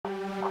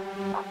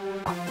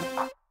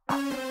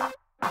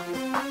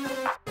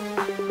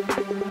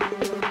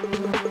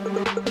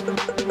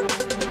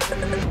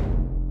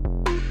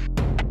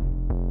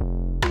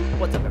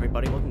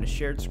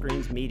Shared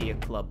Screens Media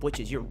Club, which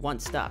is your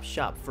one-stop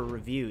shop for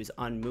reviews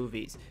on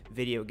movies,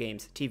 video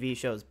games, TV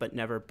shows, but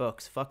never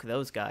books. Fuck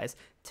those guys.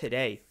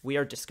 Today, we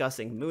are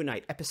discussing Moon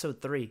Knight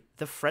Episode 3,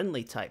 The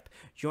Friendly Type.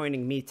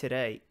 Joining me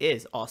today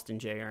is Austin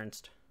J.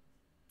 Ernst.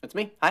 That's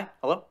me. Hi.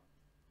 Hello.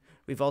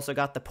 We've also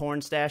got the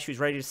porn stash who's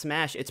ready to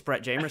smash. It's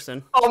Brett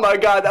Jamerson. Oh my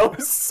god, that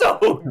was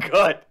so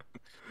good.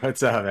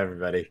 What's up,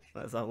 everybody?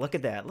 So look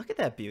at that. Look at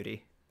that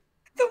beauty.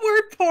 The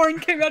word porn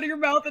came out of your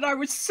mouth, and I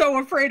was so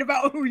afraid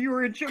about who you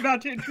were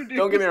about to introduce.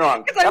 Don't get me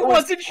wrong. Because I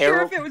wasn't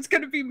sure if it was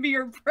going to be me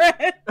or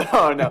Brett.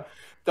 Oh, no.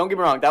 Don't get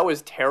me wrong. That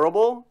was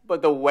terrible,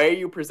 but the way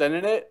you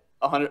presented it,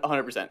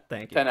 100%.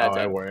 Thank you. 10 out of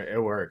 10. It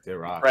worked. It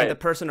rocked. Right. And the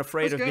person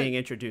afraid of good. being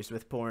introduced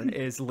with porn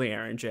is Lee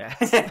Aaron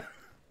Jazz. That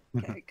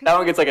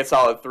one gets like a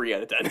solid 3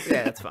 out of 10.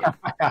 Yeah, that's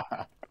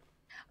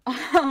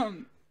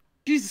fine.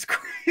 Jesus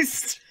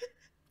Christ.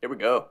 Here we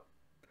go.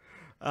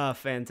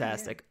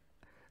 Fantastic.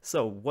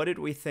 So, what did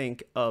we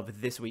think of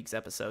this week's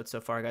episode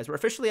so far, guys? We're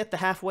officially at the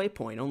halfway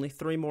point. Only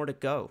 3 more to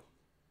go.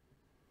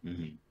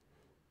 Mm-hmm.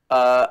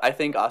 I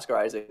think Oscar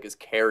Isaac is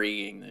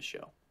carrying this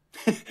show.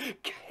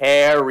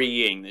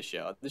 Carrying the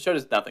show. The show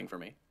does nothing for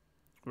me.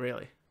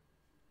 Really?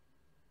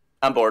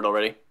 I'm bored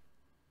already.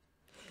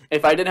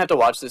 If I didn't have to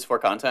watch this for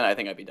content, I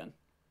think I'd be done.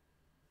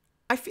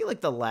 I feel like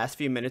the last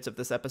few minutes of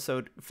this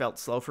episode felt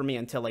slow for me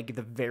until like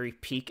the very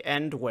peak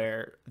end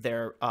where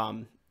they're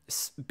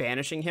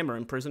banishing him or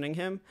imprisoning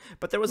him.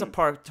 But there was a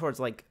part towards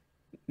like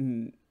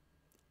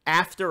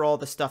after all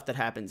the stuff that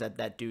happens at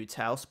that dude's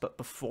house, but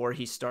before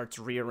he starts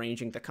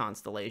rearranging the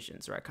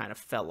constellations, where I kind of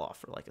fell off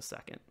for like a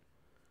second.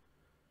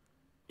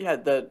 Yeah,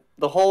 the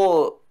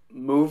whole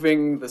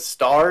moving the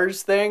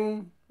stars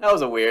thing, that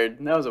was a weird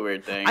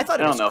thing. I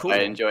thought it was don't know cool. if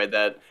I enjoyed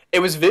that.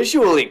 It was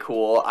visually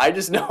cool. I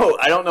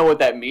don't know what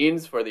that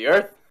means for the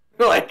Earth.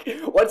 Like,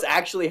 what's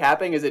actually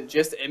happening? Is it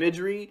just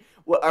imagery?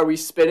 What are we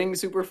spinning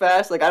super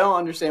fast? Like, I don't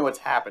understand what's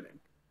happening.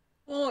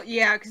 Well,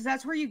 yeah, because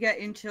that's where you get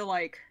into,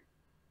 like,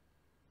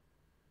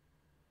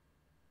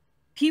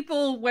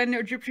 people, when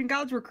Egyptian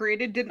gods were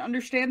created, didn't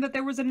understand that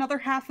there was another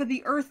half of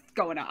the Earth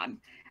going on.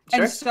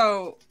 Sure. And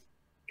so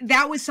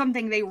that was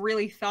something they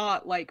really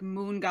thought, like,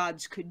 moon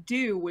gods could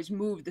do, was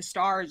move the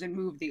stars and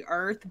move the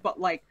Earth. But,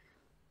 like,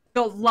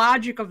 the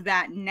logic of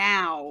that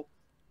now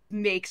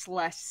makes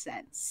less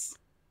sense.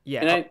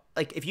 Yeah, And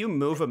like if you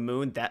move a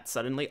moon that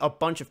suddenly, a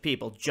bunch of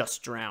people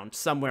just drowned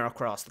somewhere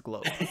across the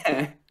globe.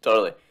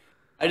 Totally.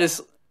 I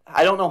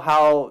don't know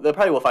how. They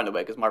probably will find a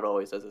way because Marvel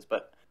always does this,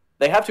 but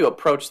they have to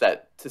approach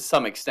that to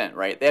some extent,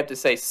 right? They have to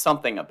say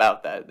something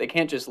about that. They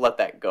can't just let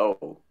that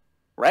go,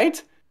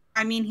 right?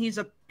 I mean, he's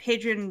a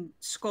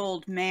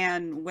pigeon-skulled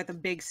man with a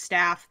big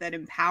staff that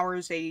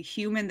empowers a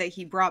human that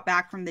he brought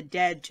back from the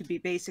dead to be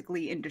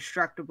basically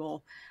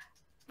indestructible.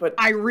 But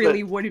I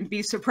really wouldn't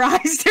be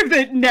surprised if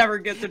it never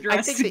gets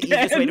addressed I think the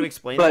again. easiest way to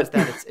explain it is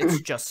that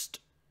it's just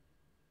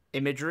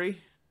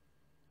imagery.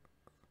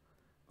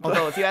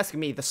 Although, if you ask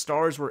me, the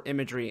stars were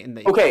imagery and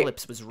the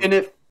eclipse was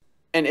real.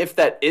 And if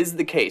that is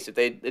the case, if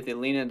they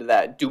lean into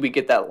that, do we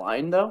get that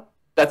line though?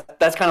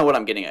 That's kind of what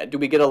I'm getting at. Do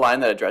we get a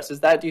line that addresses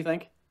that? Do you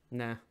think?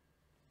 Nah.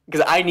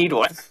 Because I need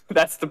one.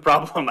 That's the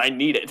problem. I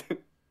need it.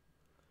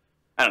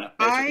 I don't know.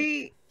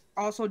 I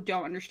also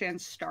don't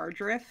understand Star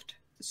Drift,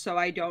 so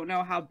I don't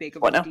know how big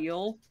of What a now?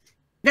 deal.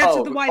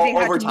 That's why they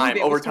had over to time, move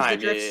it. over was 'cause the time,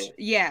 drifts-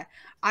 yeah.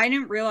 I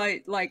didn't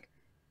realize, like,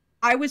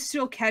 I was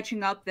still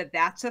catching up that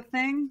that's a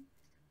thing.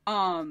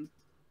 The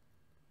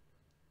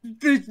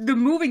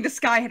moving the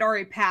sky had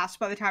already passed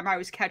by the time I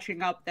was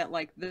catching up that,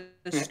 like, the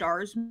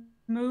stars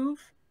move.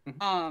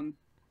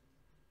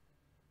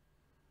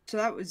 So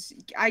that was,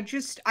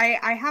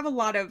 I have a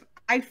lot of,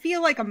 I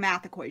feel like a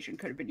math equation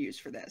could have been used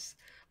for this.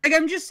 Like,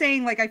 I'm just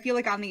saying, like, I feel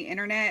like on the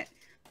internet,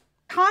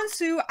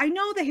 Khonshu, I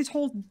know that his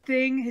whole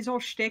thing, his whole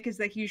shtick is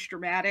that he's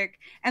dramatic.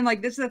 And,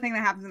 like, this is the thing that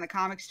happens in the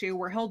comics, too,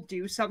 where he'll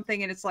do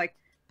something and it's like,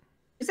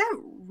 is that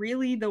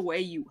really the way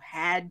you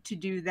had to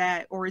do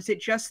that? Or is it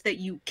just that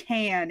you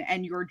can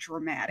and you're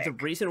dramatic? The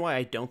reason why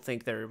I don't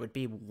think there would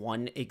be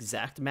one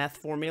exact math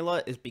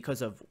formula is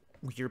because of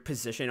your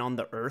position on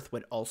the Earth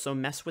would also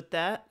mess with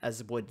that,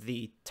 as would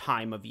the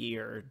time of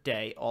year,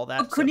 day, all that.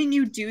 But couldn't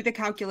you do the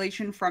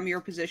calculation from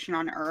your position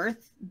on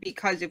Earth?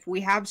 Because if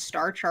we have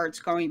star charts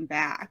going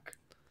back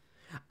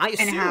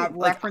and have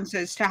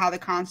references to how the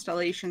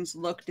constellations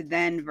looked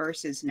then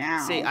versus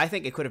now. See, I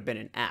think it could have been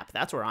an app.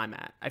 That's where I'm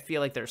at. I feel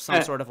like there's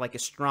some sort of like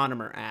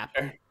astronomer app,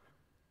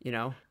 you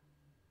know?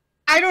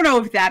 I don't know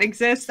if that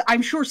exists.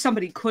 I'm sure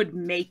somebody could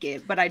make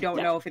it, but I don't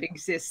know if it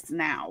exists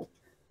now.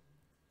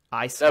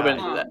 That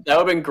would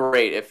have been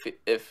great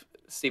if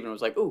Steven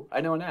was like, "Ooh,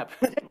 I know an app."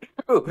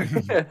 Ooh,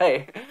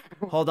 hey.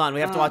 Hold on, we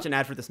have to watch an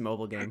ad for this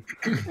mobile game.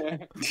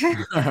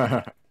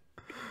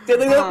 That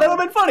would have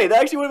been funny.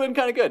 That actually would have been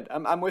kind of good.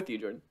 I'm with you,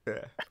 Jordan.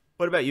 Yeah.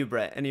 What about you,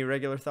 Brett? Any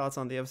regular thoughts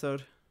on the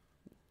episode?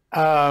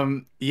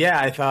 Yeah,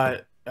 I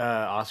thought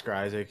Oscar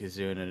Isaac is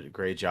doing a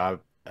great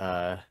job.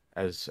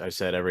 As I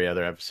said, every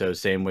other episode.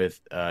 Same with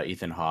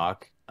Ethan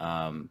Hawke.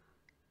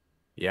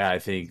 Yeah, I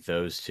think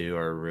those two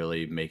are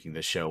really making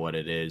the show what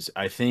it is.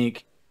 I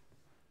think,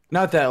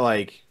 not that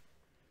like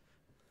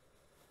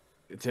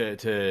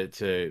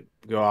to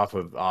go off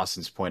of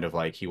Austin's point of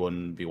like he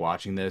wouldn't be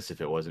watching this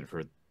if it wasn't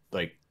for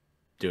like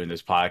doing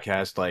this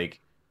podcast. Like,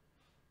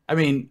 I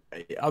mean,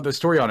 the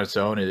story on its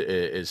own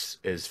is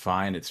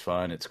fine. It's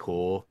fun. It's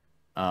cool.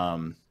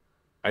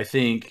 I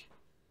think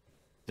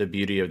the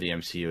beauty of the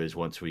MCU is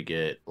once we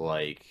get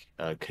like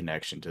a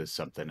connection to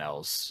something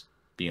else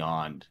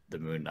beyond the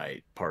Moon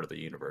Knight part of the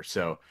universe.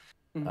 So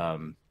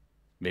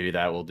maybe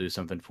that will do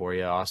something for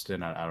you,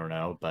 Austin. I don't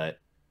know, but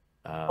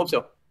Hope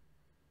so.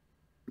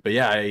 But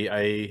yeah,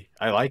 I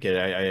like it.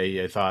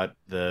 I thought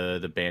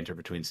the banter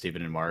between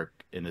Steven and Mark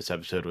in this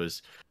episode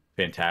was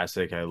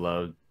fantastic. I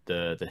loved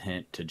the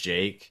hint to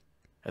Jake.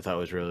 I thought it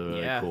was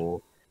really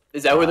cool.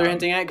 Is that what they're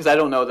hinting at? Because I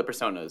don't know the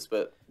personas,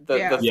 but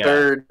the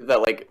third,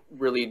 that like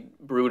really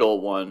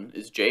brutal one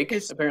is Jake.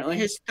 Apparently,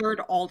 his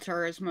third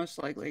alter is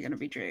most likely going to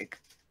be Jake.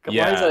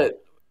 Why is that?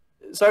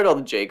 Sorry to all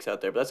the Jakes out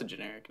there, but that's a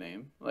generic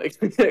name. Like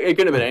it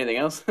could have been anything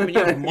else. I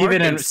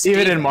mean,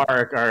 Steven and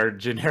Mark are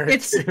generic.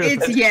 It's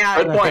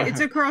it's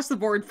across the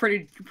board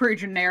pretty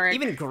generic.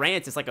 Even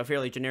Grant is like a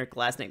fairly generic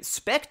last name.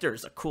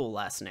 Spectre's a cool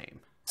last name.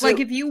 So, like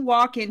if you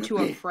walk into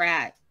a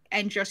frat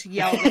and just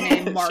yell the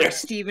name Mark, Sure.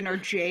 Steven, or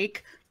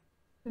Jake,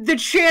 the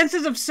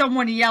chances of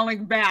someone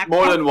yelling back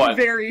more than one.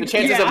 The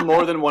chances of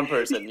more than one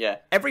person. Yeah.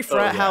 Every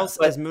frat house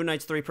has Moon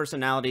Knight's 3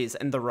 personalities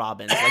and the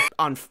Robins, like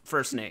on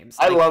first names.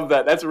 I love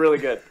that. That's really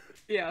good.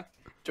 Yeah.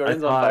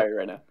 Jordan's on fire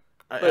right now.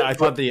 I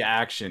thought the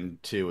action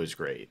too was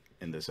great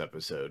in this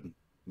episode.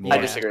 I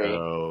disagree.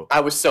 I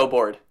was so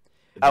bored.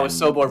 I was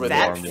so bored with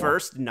that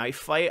first knife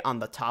fight on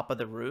the top of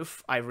the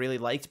roof. I really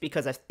liked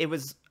because it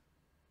was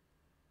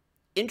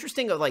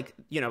interesting. Of like,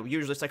 you know,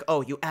 usually it's like,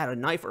 oh, you add a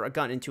knife or a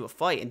gun into a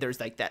fight, and there's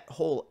like that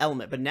whole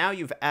element. But now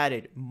you've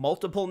added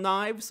multiple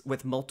knives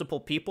with multiple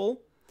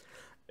people.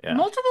 Yeah.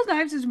 Multiple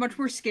knives is much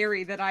more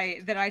scary than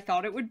I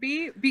thought it would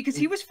be, because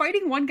he was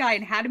fighting one guy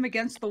and had him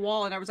against the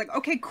wall, and I was like,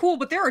 okay, cool,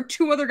 but there are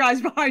 2 other guys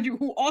behind you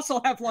who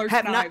also have large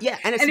knives.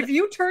 And if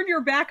you turn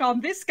your back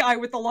on this guy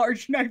with the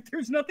large knife,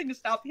 there's nothing to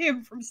stop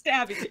him from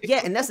stabbing you.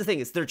 Yeah, and that's the thing,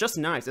 is they're just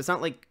knives. It's not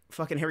like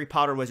fucking Harry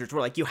Potter wizards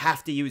where like you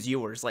have to use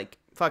yours. Like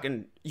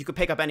fucking you could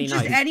pick up any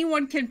knife.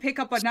 Anyone can pick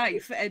up a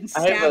knife and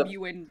stab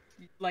you and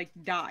like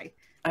die.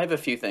 I have a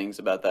few things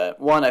about that.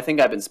 One, I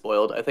think I've been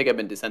spoiled. I think I've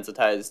been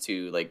desensitized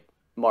to like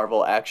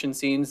Marvel action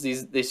scenes.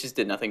 These just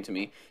did nothing to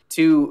me.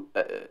 2,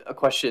 a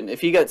question: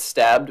 if he got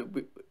stabbed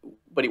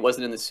but he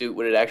wasn't in the suit,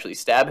 would it actually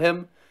stab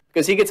him?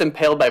 Because he gets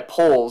impaled by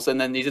poles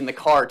and then he's in the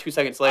car 2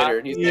 seconds later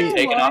and he's like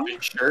taking off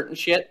his shirt and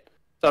shit.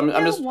 So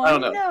I'm just I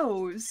don't know.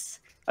 Knows.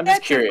 I'm That's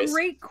just curious. A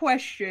great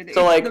question.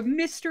 So, it's like, the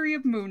mystery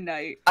of Moon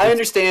Knight. I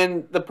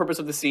understand the purpose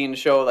of the scene to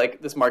show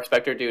like this Mark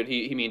Spector dude,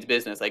 he means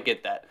business. I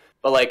get that.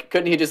 But like,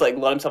 couldn't he just like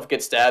let himself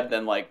get stabbed,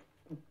 then like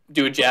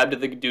do a jab to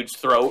the dude's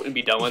throat and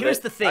be done with it? Here's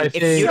the thing: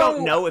 if you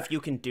don't know if you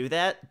can do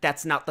that,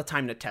 that's not the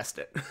time to test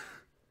it.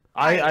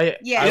 I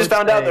just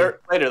found out there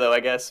later though,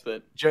 I guess.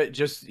 But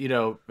just you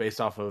know, based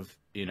off of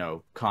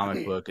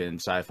comic book and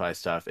sci-fi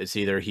stuff, it's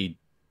either he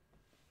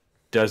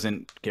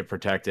doesn't get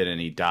protected and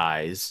he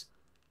dies,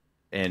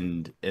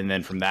 and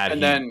then from that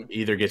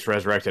he either gets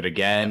resurrected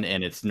again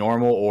and it's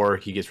normal, or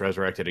he gets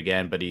resurrected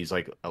again but he's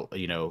like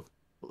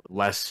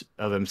less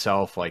of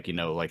himself, like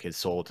like his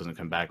soul doesn't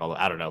come back.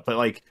 I don't know, but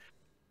like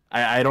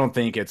I don't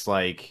think it's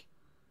like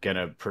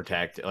gonna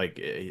protect, like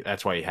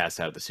that's why he has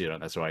to have the suit on.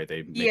 That's why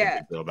they make a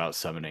big deal about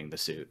summoning the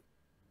suit.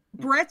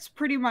 Brett's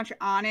pretty much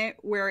on it,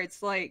 where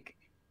it's like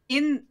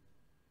in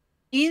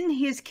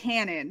his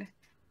canon,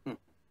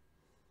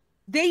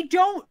 they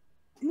don't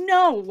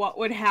know what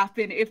would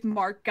happen if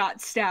Mark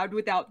got stabbed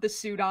without the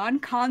suit on.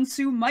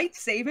 Khonshu might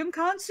save him,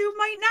 Khonshu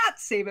might not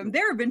save him.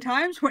 There have been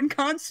times when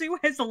Khonshu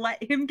has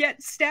let him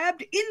get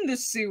stabbed in the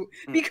suit,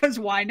 because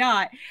why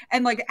not?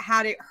 And like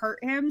had it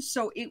hurt him.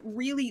 So it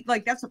really,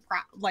 like, that's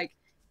like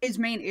his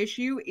main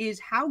issue is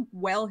how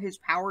well his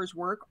powers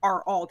work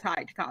are all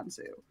tied to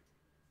Khonshu.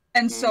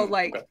 And so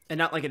like, and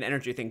not like an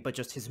energy thing, but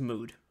just his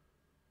mood.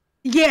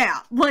 Yeah,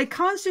 like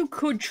Khonshu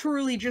could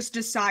truly just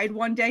decide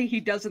one day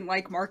he doesn't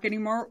like Mark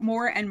anymore,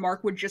 and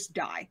Mark would just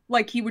die.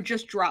 Like he would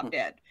just drop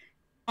dead.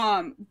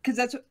 Because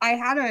that's, I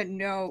had a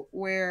note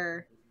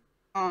where,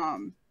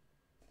 I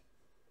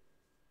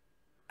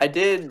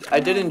did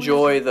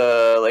enjoy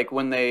the, like,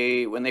 when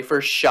they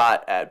first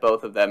shot at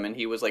both of them and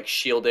he was like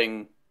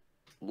shielding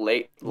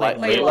Layla.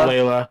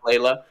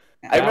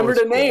 I remembered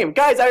a name.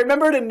 Guys, I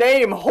remembered a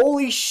name.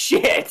 Holy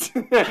shit.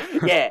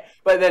 Yeah.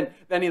 But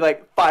then he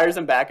like fires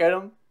him back at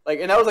him. Like,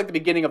 and that was like the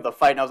beginning of the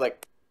fight, and I was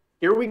like,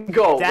 "Here we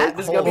go. This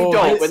is gonna be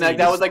dope." And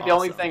that was like the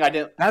only thing I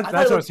didn't. That's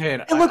what I'm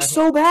saying. It looks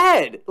so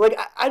bad. Like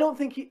I don't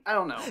think I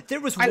don't know. There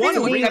was I think one it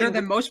looked really better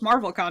than most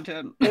Marvel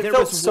content. There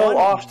was so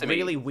off to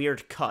really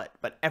weird cut,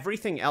 but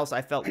everything else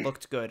I felt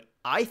looked good.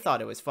 I thought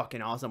it was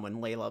fucking awesome when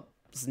Layla's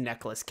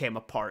necklace came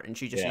apart and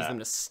she just used them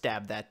to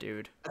stab that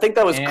dude. I think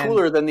that was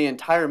cooler than the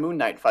entire Moon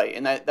Knight fight,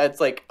 and that's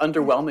like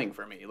underwhelming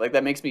for me. Like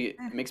that makes me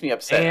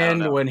upset.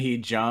 And when he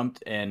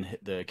jumped and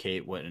the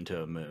cape went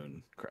into a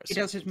moon crest. He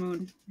does his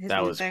moon.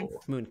 That was thing.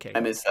 cool. Moon cape.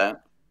 I missed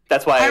that.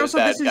 That's why I was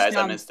bad, guys.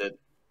 I missed it.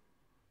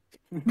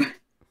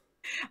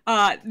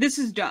 This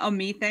is a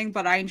me thing,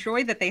 but I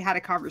enjoy that they had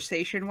a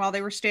conversation while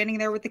they were standing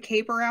there with the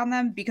cape around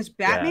them because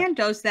Batman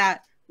does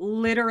that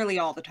literally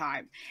all the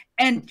time.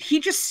 And he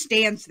just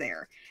stands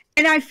there.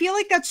 And I feel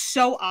like that's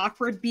so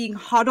awkward being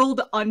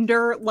huddled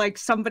under like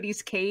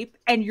somebody's cape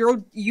and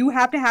you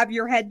have to have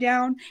your head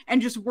down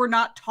and just we're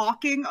not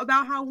talking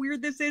about how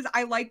weird this is.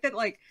 I like that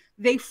like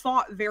they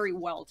fought very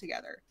well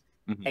together.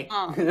 Hey.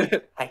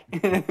 Hi.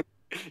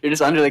 You're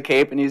just under the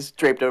cape and he's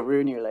draped over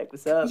you and you're like,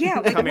 what's up? Yeah,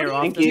 like, Come what here do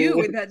often. you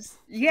do? And that's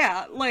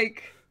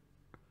like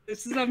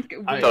this is we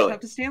just have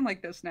to stand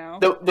like this now.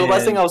 The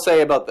last thing I'll say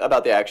about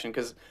the action,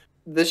 because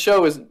this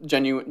show is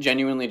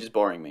genuinely just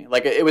boring me.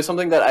 Like it was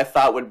something that I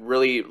thought would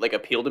really like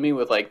appeal to me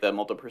with like the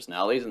multiple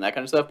personalities and that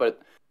kind of stuff.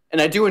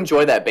 And I do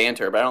enjoy that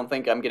banter, but I don't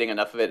think I'm getting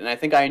enough of it. And I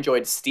think I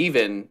enjoyed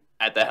Steven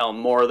at the helm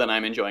more than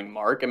I'm enjoying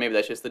Mark, and maybe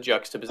that's just the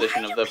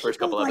juxtaposition of the first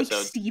couple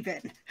episodes.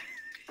 Steven?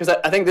 Because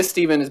I think this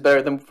Steven is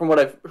better than from what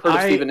I've heard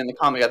of Steven in the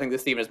comic. I think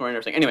this Steven is more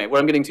interesting. Anyway, what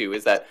I'm getting to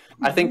is that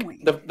I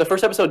think the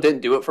first episode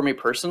didn't do it for me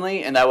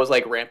personally, and that was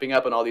like ramping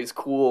up and all these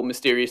cool,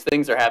 mysterious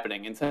things are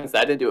happening. And since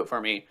that didn't do it for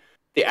me,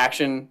 the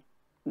action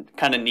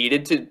kind of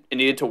needed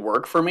to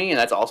work for me, and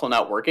that's also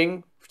not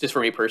working just for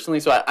me personally.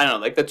 So I don't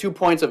know, like the 2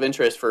 points of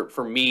interest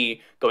for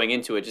me going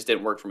into it just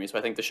didn't work for me. So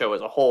I think the show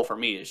as a whole for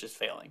me is just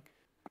failing.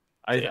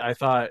 I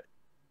thought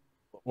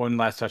one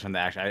last touch on the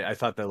action. I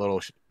thought that little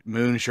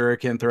moon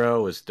shuriken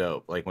throw was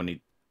dope. Like when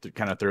he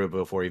kind of threw it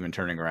before even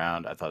turning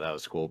around, I thought that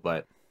was cool.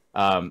 But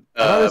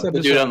the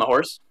dude on the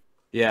horse.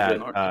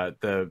 Yeah,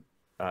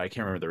 I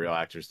can't remember the real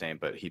actor's name,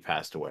 but he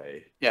passed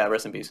away. Yeah,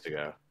 rest in peace.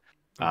 Ago.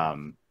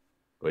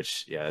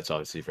 Which that's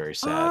obviously very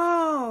sad.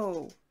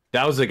 Oh,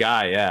 that was the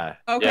guy. Yeah.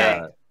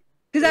 Okay.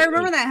 Because I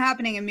remember that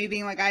happening and me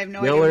being like, I have no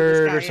idea Willard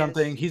who this guy or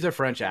something. is. He's a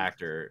French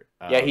actor.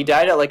 Yeah, he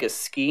died at like a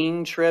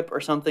skiing trip or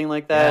something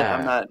like that. Yeah.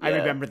 I'm not. I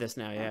remember this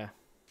now. Yeah.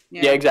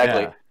 Yeah,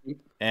 exactly. Yeah.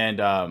 And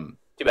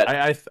too bad.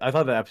 I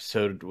thought the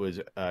episode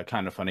was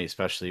kind of funny,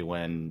 especially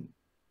when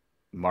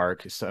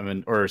Mark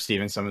summoned or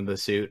Steven summoned the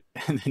suit,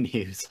 and then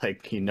he was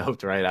like he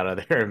noped right out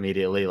of there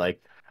immediately.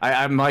 Like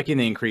I'm liking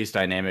the increased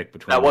dynamic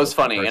between. That was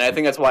funny, and I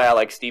think that's why I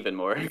like Steven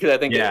more because I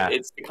think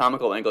it's the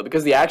comical angle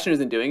because the action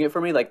isn't doing it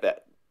for me like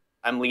that.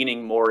 I'm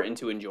leaning more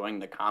into enjoying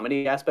the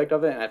comedy aspect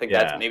of it, and I think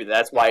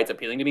that's why it's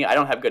appealing to me. I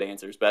don't have good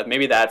answers, but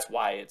maybe that's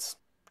why it's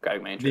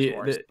grabbing my interest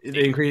more.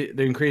 The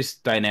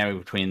increased dynamic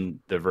between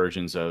the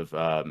versions of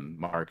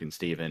Mark and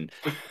Steven.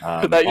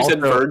 I thought you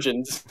said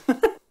virgins.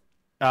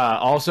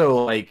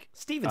 Also, like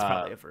Steven's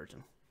probably a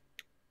virgin.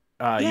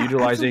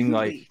 Utilizing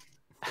like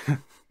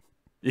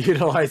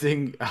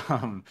utilizing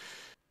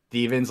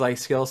Steven's like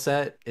skill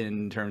set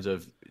in terms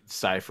of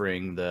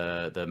ciphering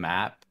the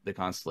map, the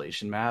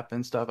constellation map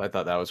and stuff. I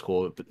thought that was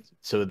cool,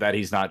 so that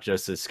he's not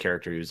just this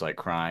character who's like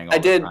crying all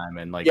the time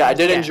and like I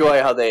did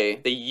enjoy how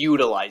they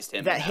utilized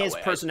him. That his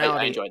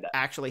personality I enjoyed that.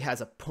 actually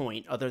has a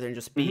point other than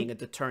just being a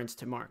deterrence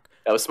to Mark.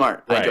 That was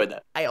smart. I enjoyed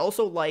that. I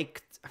also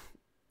liked.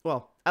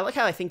 Well, I like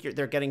how I think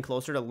they're getting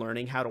closer to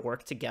learning how to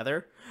work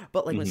together.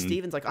 But like when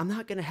Steven's like, I'm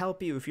not going to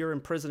help you if you're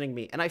imprisoning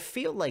me. And I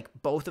feel like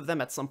both of them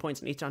at some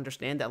points need to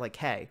understand that like,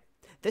 hey,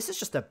 this is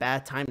just a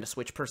bad time to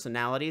switch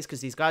personalities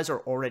because these guys are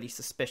already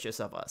suspicious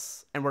of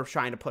us and we're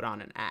trying to put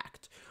on an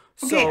act.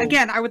 Okay,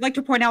 again, I would like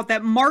to point out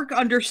that Mark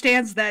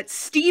understands that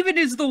Steven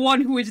is the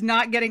one who is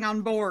not getting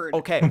on board.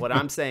 Okay, what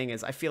I'm saying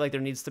is I feel like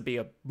there needs to be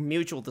a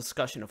mutual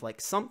discussion of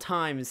like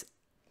sometimes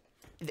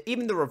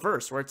even the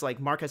reverse where it's like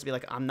Mark has to be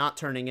like, I'm not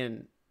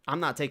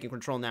taking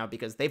control now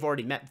because they've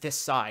already met this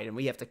side and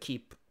we have to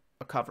keep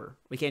a cover.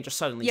 We can't just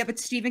suddenly. Yeah, but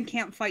Steven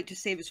can't fight to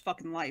save his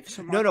fucking life.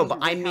 So Mark no, but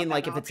really I mean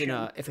like if option.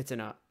 it's in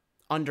a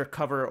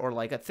undercover or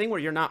like a thing where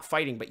you're not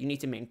fighting but you need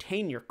to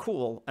maintain your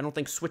cool. I don't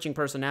think switching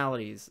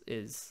personalities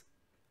is.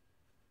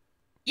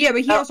 Yeah,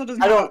 but he also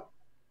doesn't.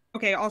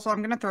 Okay, also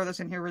I'm gonna throw this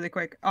in here really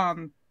quick.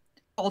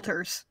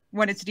 Alters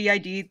when it's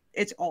DID,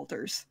 it's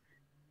alters.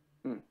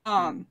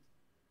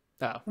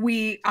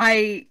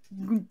 I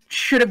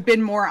should have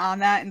been more on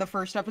that in the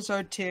first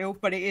episode too,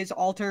 but it is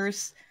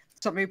alters.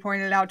 Somebody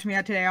pointed it out to me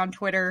today on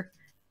Twitter.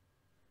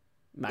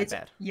 My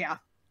bad. Yeah.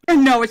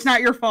 No, it's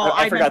not your fault.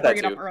 I meant to bring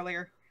it too. up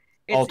earlier.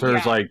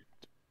 Alters like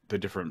the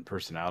different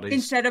personalities.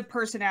 Instead of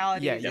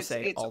personalities, yeah, you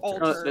say it's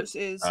alters.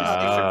 is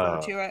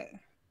how they refer to it.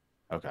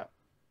 Okay.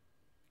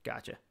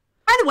 Gotcha.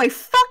 By the way,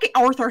 fuck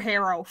Arthur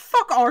Harrow.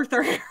 Fuck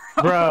Arthur Harrow.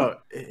 Bro,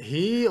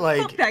 he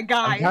like fuck that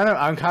guy.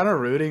 I'm kind of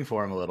rooting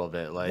for him a little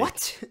bit. Like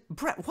what,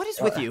 Brett? What is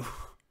with you?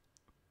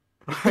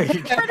 Brett,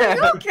 are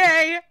you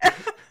okay?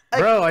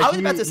 Bro, like, I was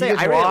about to say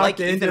I really like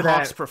Ethan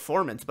Hawke's that...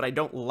 performance, but I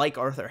don't like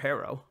Arthur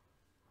Harrow.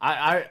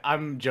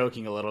 I'm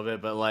joking a little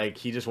bit, but like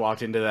he just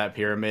walked into that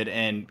pyramid,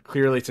 and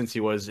clearly, since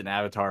he was an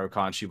avatar of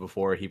Khonshu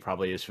before, he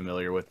probably is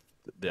familiar with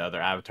the other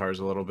avatars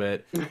a little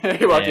bit.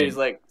 He walked in, he's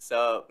like,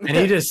 "So," and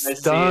he just nice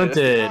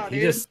stunted.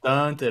 He just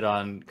stunted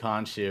on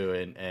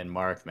Khonshu and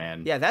Mark,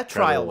 man. Yeah, that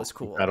trial was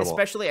cool. Incredible.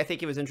 Especially, I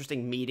think it was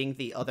interesting meeting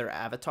the other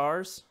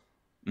avatars.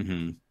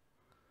 Mm-hmm.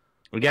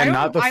 Again,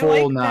 not the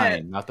full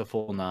nine. Not the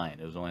full 9.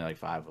 It was only like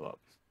 5 of them.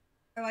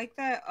 I like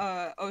that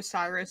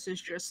Osiris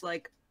is just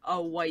like a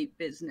white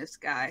business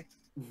guy.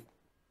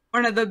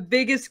 one of the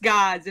biggest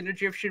gods in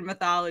Egyptian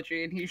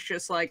mythology, and he's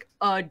just like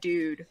a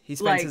dude. He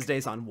spends like, his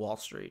days on Wall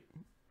Street.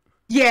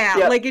 Yeah,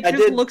 Yeah, like it I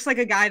just did- looks like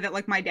a guy that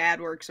like my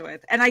dad works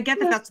with, and I get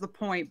that that's the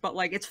point, but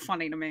like it's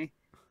funny to me.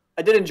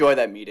 I did enjoy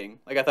that meeting.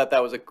 Like I thought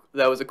that was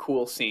a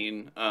cool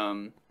scene.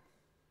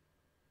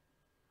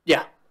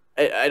 Yeah,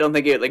 I don't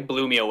think it like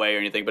blew me away or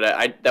anything, but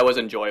I that was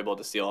enjoyable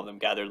to see all of them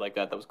gathered like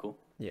that. That was cool.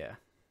 Yeah.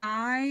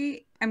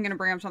 I am gonna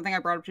bring up something I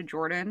brought up to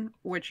Jordan,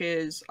 which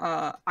is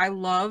I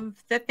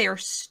love that they're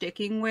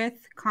sticking with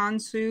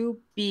Khonsu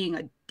being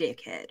a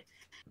dickhead.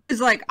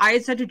 Because like I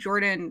had said to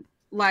Jordan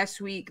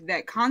last week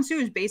that Khonsu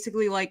is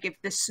basically like if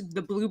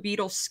the Blue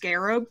Beetle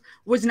Scarab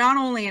was not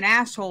only an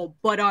asshole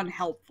but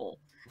unhelpful.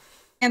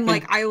 And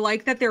like I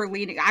like that they're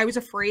leaning. I was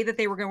afraid that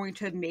they were going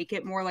to make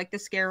it more like the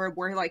Scarab,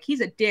 where like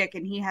he's a dick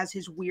and he has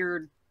his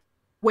weird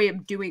way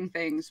of doing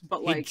things,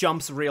 but He like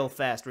jumps real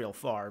fast, real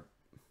far.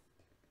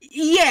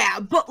 yeah,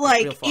 but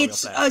like Real far, real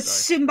it's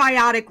fast, a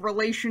symbiotic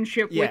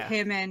relationship with Yeah.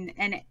 him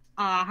and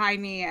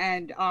Jaime,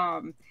 and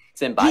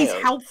Symbiote. he's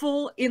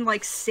helpful in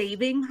like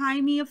saving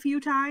Jaime a few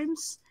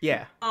times.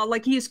 Yeah.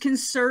 Like he is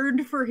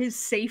concerned for his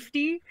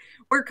safety,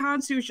 where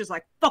Khonsu is just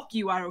like, fuck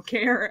you, I don't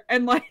care.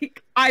 And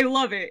like I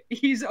love it.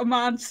 He's a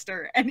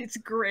monster and it's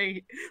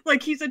great.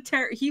 Like he's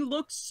he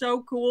looks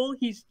so cool,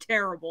 he's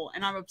terrible,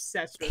 and I'm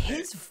obsessed with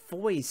His it.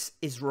 voice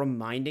is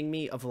reminding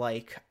me of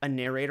like a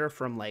narrator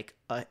from like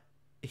a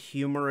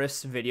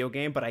humorous video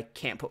game, but I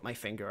can't put my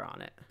finger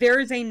on it. There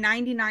is a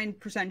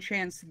 99%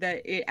 chance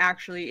that it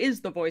actually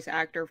is the voice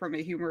actor from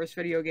a humorous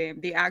video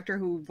game. The actor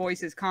who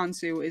voices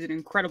Khonsu is an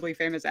incredibly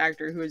famous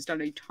actor who has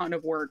done a ton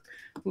of work,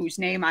 whose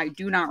name I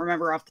do not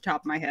remember off the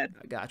top of my head.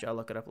 Gotcha. I'll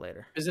look it up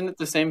later. Isn't it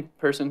the same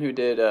person who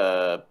did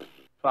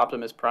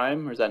Optimus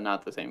Prime, or is that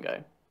not the same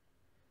guy?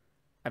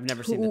 I've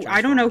never seen the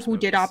I don't know Transformers who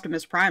did movies.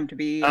 Optimus Prime, to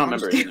be I don't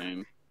honest remember with his you.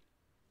 name.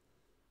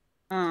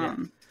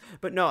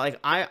 But no, like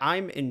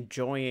I'm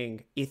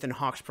enjoying Ethan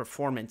Hawke's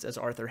performance as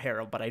Arthur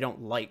Harrow, but I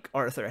don't like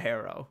Arthur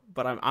Harrow.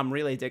 But I'm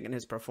really digging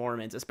his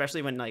performance,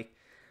 especially when like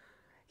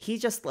he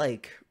just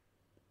like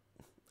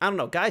I don't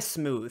know, guy's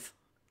smooth.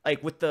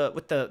 Like with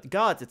the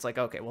gods, it's like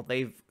okay, well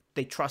they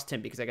trust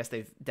him because I guess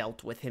they've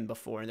dealt with him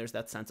before and there's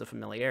that sense of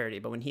familiarity.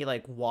 But when he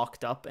like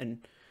walked up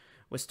and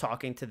was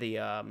talking to the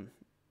I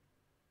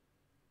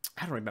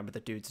don't remember the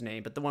dude's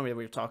name, but the one we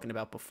were talking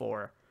about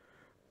before.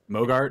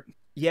 Mogart.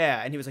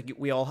 Yeah, and he was like,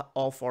 "We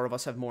all four of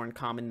us have more in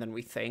common than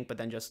we think," but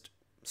then just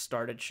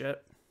started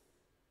shit.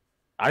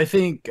 I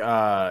think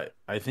the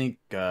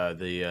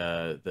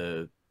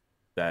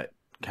that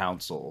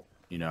council,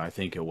 I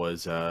think it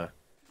was a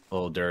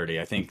little dirty.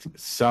 I think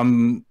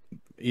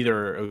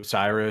either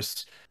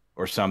Osiris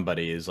or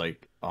somebody is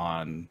like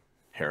on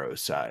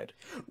Harrow's side.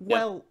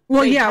 Well,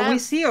 Well, they yeah, we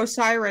have- see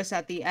Osiris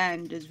at the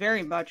end is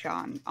very much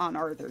on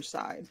Arthur's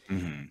side.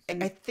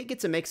 Mm-hmm. I think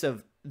it's a mix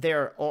of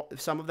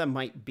some of them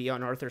might be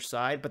on Arthur's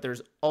side, but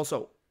there's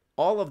also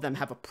all of them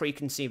have a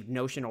preconceived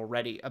notion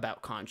already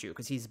about Khonshu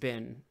because he's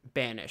been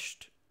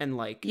banished and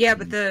like Yeah,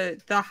 but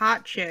the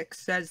hot chick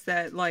says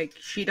that like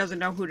she doesn't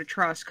know who to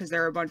trust because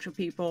there are a bunch of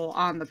people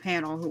on the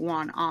panel who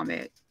want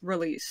Amit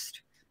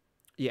released.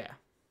 yeah.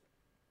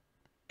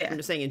 Yeah. I'm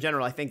just saying in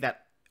general. I think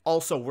that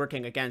also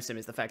working against him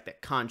is the fact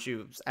that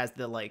Khonshu's as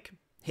the like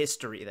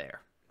history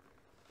there.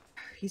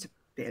 He's a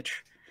bitch.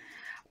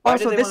 Why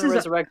Also, did they this want to is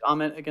resurrect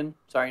Amit again?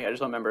 Sorry, I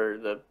just don't remember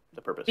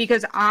the purpose.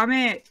 because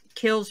Amit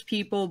kills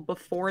people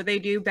before they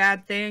do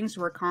bad things,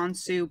 where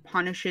Khonsu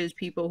punishes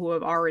people who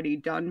have already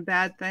done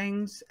bad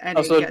things, and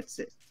Oh, so- it gets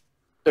it.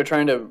 They're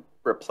trying to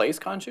replace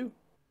Khonshu?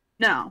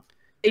 No,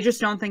 they just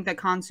don't think that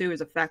Khonsu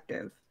is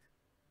effective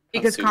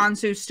because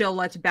Khonsu still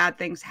lets bad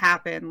things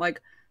happen.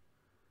 Like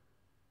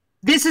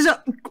this is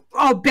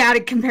a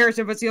bad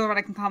comparison, but it's the only one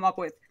I can come up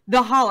with.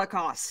 The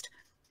Holocaust.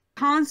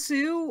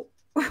 Khonsu,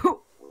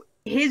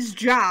 his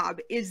job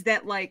is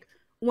that like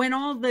when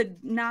all the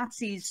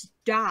Nazis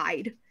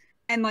died,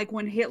 and like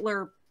when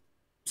Hitler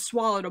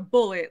swallowed a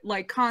bullet,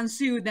 like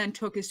Khonsu then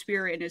took his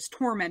spirit and is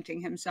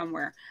tormenting him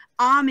somewhere.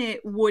 Amit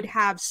would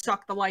have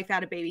sucked the life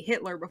out of baby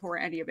Hitler before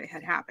any of it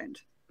had happened.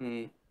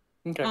 Mm.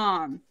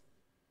 Okay.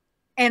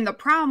 And the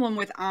problem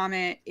with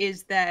Amit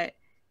is that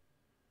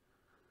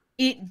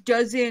Amit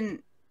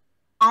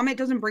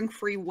doesn't bring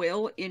free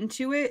will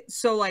into it.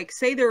 So like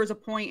say there was a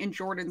point in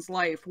Jordan's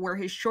life where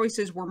his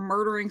choices were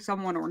murdering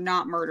someone or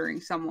not murdering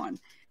someone.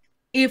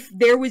 If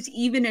there was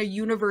even a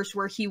universe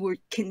where he would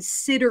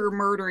consider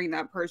murdering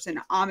that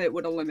person, Amit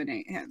would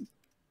eliminate him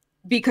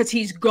because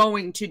he's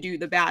going to do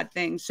the bad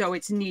thing. So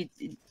it's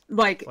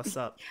like What's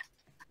up?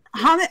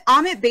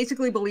 Amit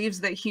basically believes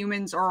that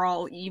humans are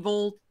all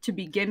evil to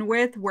begin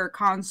with, where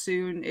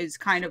Khonsu is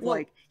kind of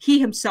like he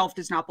himself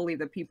does not believe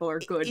that people are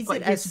good, Is but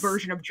it his as-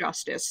 version of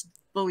justice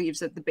believes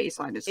that the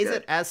baseline is Is good.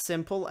 it as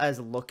simple as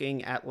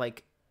looking at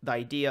like the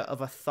idea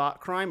of a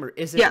thought crime, or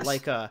is it Yes.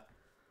 like a?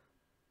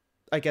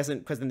 I guess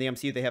because in the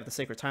MCU they have the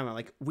sacred timeline.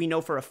 Like we know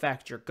for a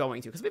fact you're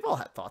going to, because we've all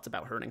had thoughts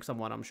about hurting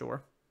someone. I'm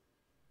sure.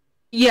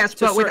 Yes,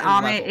 to but with certain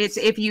Amit,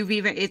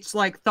 levels. it's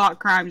like thought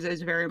crimes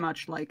is very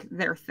much like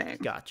their thing.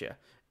 Gotcha.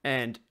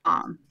 And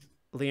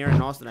Leanne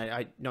and Austin,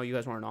 I know you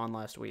guys weren't on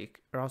last week.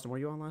 Or Austin, were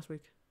you on last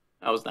week?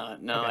 I was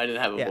not. No, Okay. I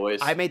didn't have a voice.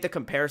 I made the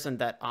comparison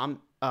that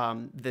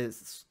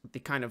the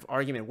kind of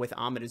argument with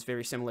Ahmed is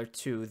very similar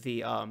to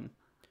the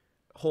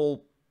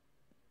whole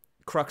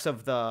crux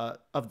of the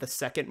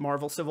second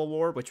Marvel Civil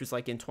War, which was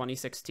like in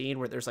 2016,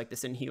 where there's like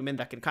this Inhuman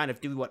that can kind of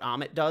do what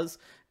Ahmed does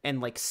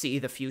and like see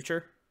the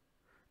future.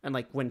 And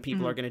like when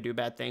people are going to do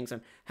bad things,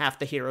 and half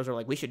the heroes are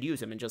like, we should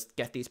use him and just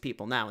get these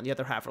people now. And the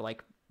other half are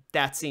like,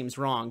 that seems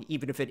wrong,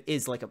 even if it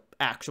is like a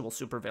actual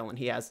supervillain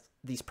he has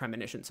these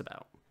premonitions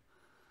about.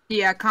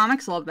 Yeah,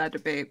 comics love that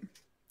debate.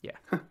 Yeah.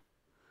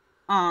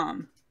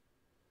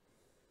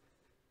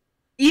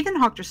 Ethan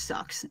Hawke just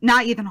sucks.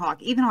 Not Ethan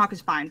Hawke. Ethan Hawke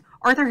is fine.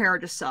 Arthur Harrow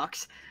just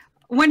sucks.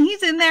 When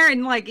he's in there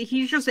and like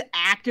he's just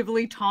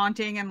actively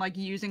taunting and like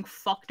using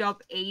fucked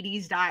up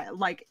 80s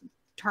like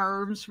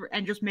terms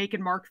and just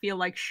making Mark feel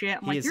like shit.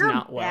 I'm like, you're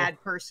a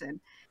bad person.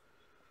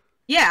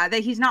 Yeah, that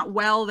he's not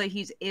well, that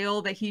he's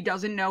ill, that he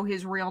doesn't know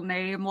his real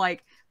name.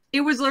 Like,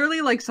 it was literally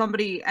like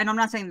somebody, and I'm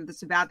not saying that this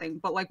is a bad thing,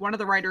 but like one of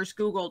the writers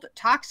Googled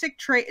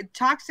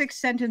toxic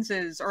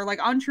sentences or like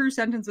untrue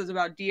sentences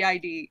about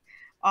DID,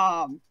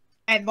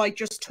 and like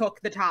just took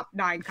the top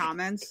 9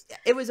 comments.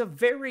 It was a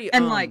very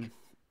and like,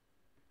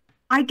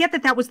 I get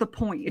that was the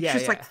point. It's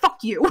just like,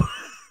 fuck you,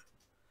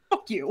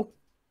 fuck you.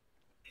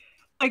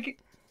 Like,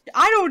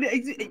 I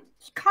don't.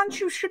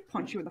 Khonshu should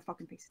punch you in the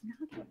fucking face. Now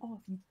get off,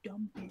 you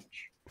dumb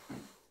bitch.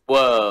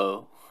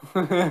 Whoa.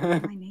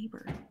 My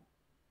neighbor.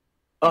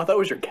 Oh, that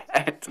was your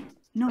cat.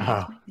 No,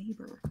 that's my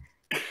neighbor.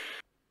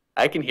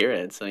 I can hear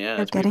it, so yeah.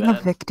 They're getting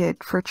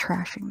evicted for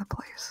trashing the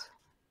place.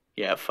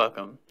 Yeah, fuck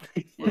them.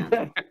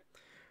 Yeah.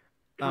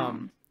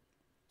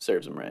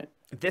 Serves them right.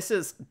 This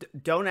is,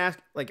 don't ask,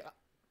 like,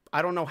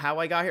 I don't know how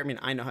I got here. I mean,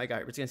 I know how I got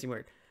here, but it's gonna seem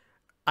weird.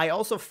 I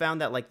also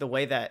found that, like, the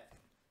way that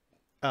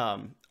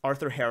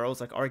Arthur Harrow's,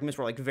 like, arguments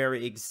were, like,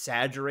 very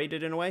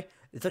exaggerated in a way.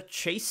 The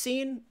chase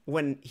scene,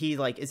 when he,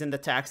 like, is in the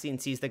taxi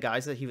and sees the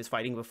guys that he was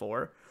fighting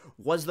before,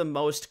 was the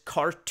most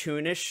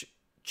cartoonish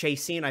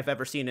chase scene I've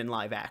ever seen in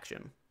live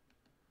action.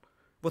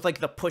 With, like,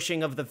 the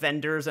pushing of the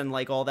vendors and,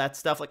 like, all that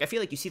stuff. Like, I feel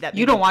like you see that...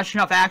 You don't watch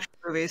enough action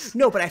movies.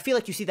 No, but I feel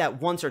like you see that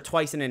once or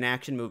twice in an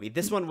action movie.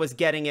 This one was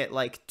getting it,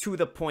 like, to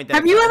the point that...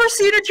 Have you ever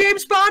seen a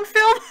James Bond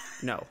film?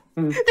 No.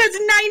 That's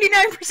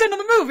 99% of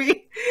the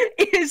movie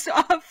is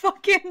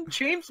fucking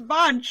James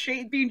Bond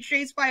being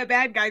chased by a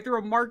bad guy through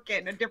a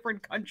market in a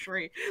different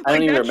country. I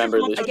don't even remember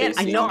this. Again,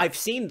 I know I've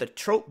seen the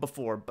trope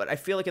before, but I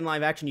feel like in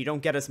live action you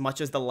don't get as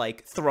much as the,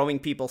 like, throwing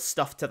people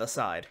stuff to the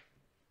side.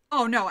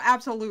 Oh, no,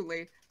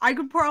 absolutely. I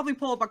could probably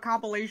pull up a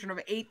compilation of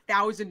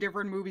 8,000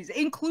 different movies,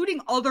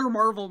 including other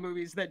Marvel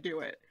movies that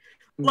do it.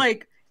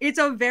 Like, it's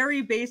a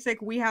very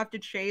basic, we have to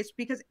chase,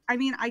 because, I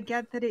mean, I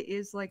get that it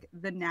is, like,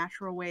 the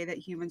natural way that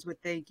humans would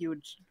think you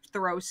would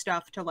throw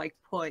stuff to, like,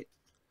 put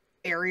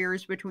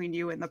barriers between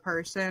you and the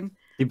person.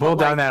 He pulled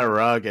down that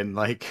rug and,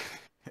 like...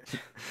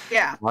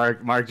 Yeah.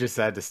 Mark just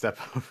had to step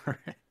over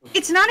it.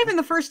 It's not even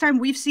the first time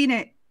we've seen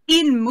it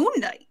in Moon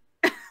Knight.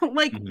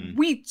 Like,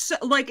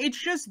 it's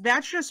just,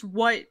 that's just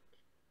what...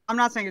 I'm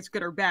not saying it's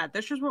good or bad.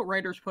 That's just what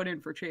writers put in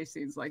for chase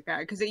scenes like that.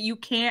 Because you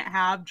can't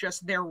have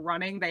just they're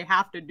running. They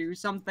have to do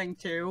something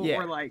too. Yeah.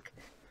 Or like,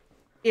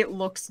 it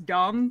looks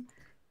dumb.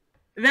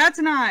 That's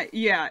not,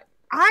 yeah.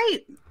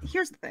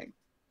 Here's the thing.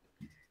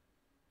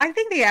 I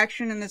think the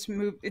action in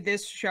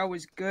this show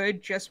was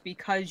good just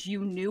because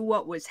you knew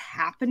what was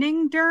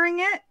happening during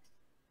it.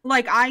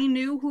 Like, I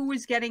knew who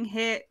was getting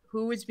hit,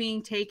 who was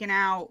being taken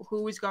out,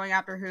 who was going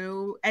after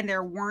who. And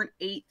there weren't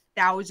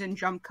 8,000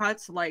 jump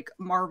cuts like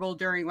Marvel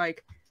during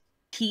like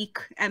peak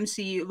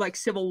MCU, like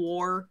Civil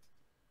War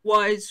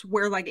was,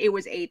 where like it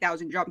was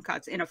 8,000 jump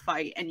cuts in a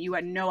fight and you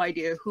had no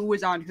idea who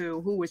was on who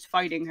was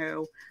fighting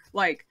who.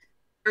 Like,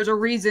 there's a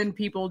reason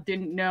people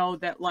didn't know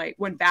that, like,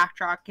 when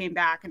Backtrack came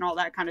back and all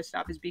that kind of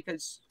stuff is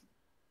because,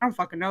 I don't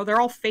fucking know,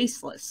 they're all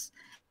faceless.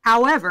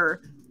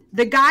 However,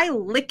 the guy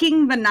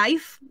licking the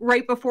knife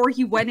right before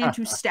he went in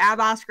to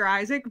stab Oscar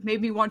Isaac made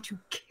me want to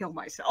kill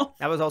myself.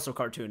 That was also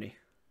cartoony.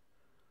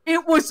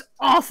 It was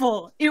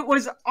awful. It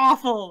was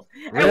awful.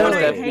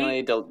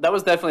 Really? That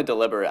was definitely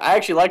deliberate. I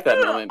actually liked that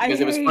moment because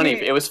it was funny.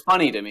 It was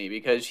funny to me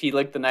because he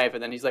licked the knife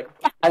and then he's like,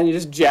 and he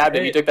just jabbed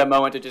him. He took that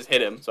moment to just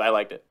hit him, so I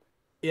liked it.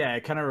 Yeah,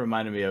 it kind of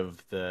reminded me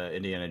of the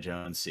Indiana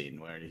Jones scene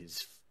where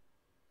he's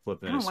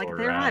flipping his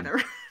sword around.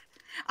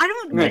 I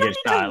don't like there either. We don't need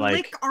to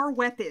lick our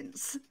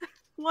weapons.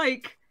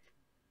 Like,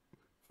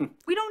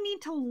 we don't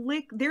need to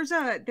lick. There's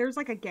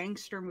like a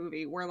gangster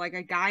movie where like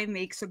a guy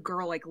makes a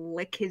girl like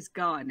lick his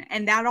gun,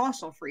 and that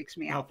also freaks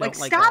me out. Like,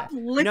 stop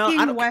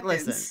licking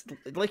weapons. Listen,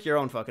 lick your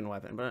own fucking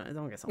weapon, but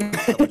don't get someone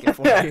else to lick it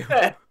for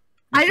you.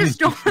 I just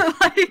don't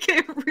like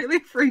it. Really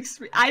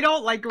freaks me. I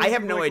don't like. I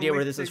have no idea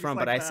where this is from,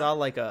 but I saw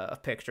like a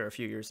picture a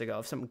few years ago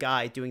of some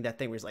guy doing that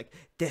thing where he's like,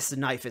 "This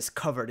knife is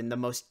covered in the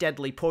most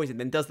deadly poison,"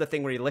 then does the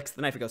thing where he licks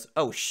the knife and goes,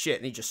 "Oh shit,"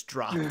 and he just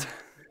dropped.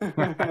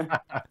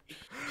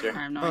 Sure.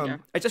 I have no idea.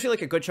 I just feel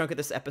like a good chunk of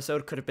this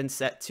episode could have been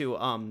set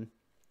to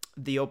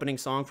the opening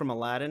song from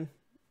Aladdin,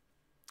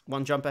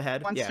 One Jump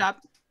Ahead. One Step.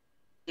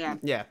 Yeah,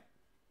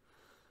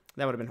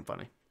 that would have been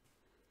funny.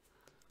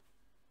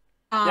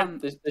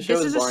 The show this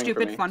is is a boring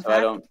stupid for me, fun so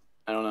fact.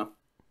 I don't know.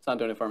 It's not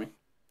doing it for me.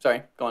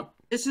 Sorry, go on.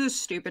 This is a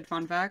stupid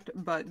fun fact,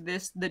 but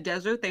the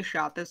desert they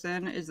shot this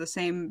in is the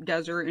same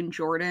desert in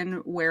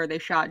Jordan where they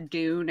shot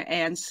Dune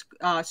and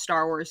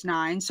Star Wars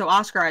 9. So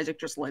Oscar Isaac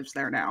just lives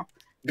there now.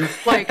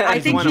 Like, I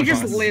He's think one he of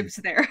just us. lives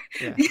there.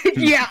 Yeah.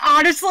 Yeah,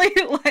 honestly,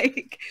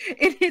 like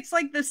it's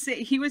like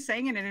he was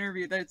saying in an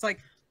interview that it's like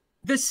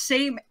the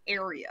same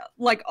area,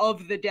 like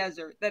of the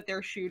desert that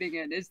they're shooting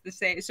in is the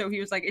same. So he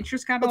was like, it's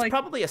just kind of It's like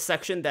probably a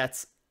section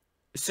that's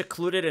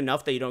secluded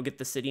enough that you don't get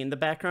the city in the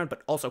background,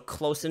 but also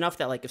close enough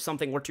that like if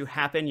something were to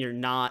happen, you're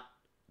not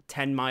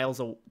 10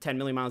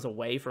 million miles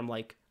away from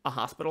like a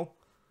hospital.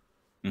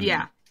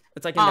 yeah.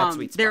 It's like in that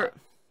sweet spot.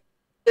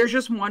 There's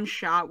just one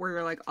shot where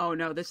you're like, oh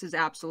no, this is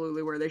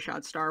absolutely where they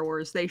shot Star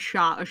Wars. They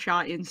shot a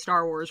shot in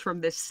Star Wars from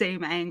this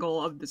same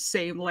angle of the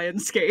same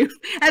landscape.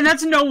 And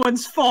that's no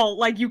one's fault.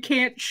 Like, you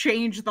can't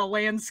change the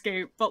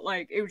landscape, but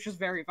like, it was just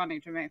very funny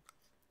to me.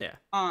 Yeah.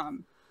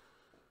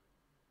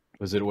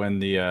 Was it when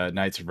the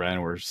Knights of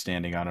Ren were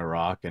standing on a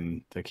rock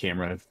and the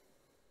camera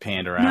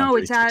panned around? No,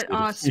 it's at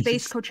 360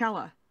 Space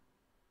Coachella.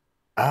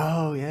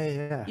 Oh,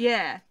 yeah.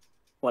 Yeah.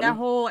 What That is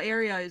whole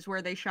area is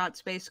where they shot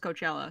Space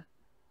Coachella.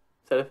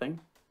 that a thing?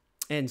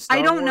 And Star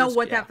I don't know Wars,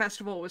 what yeah. that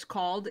festival was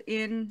called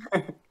in.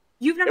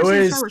 You've never It seen a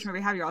was- Star Wars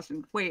movie, have you,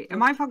 Austin? Wait,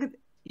 am I fucking?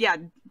 Yeah,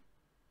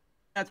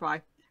 that's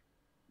why.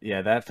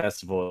 Yeah, that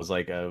festival was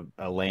like a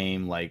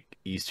lame like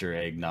Easter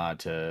egg nod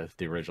to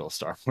the original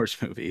Star Wars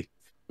movie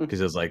because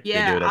it was like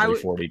Yeah, they do it I every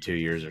would- 42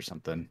 years or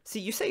something.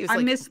 See, you say it was I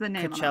like missed the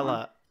name of that one.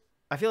 Coachella.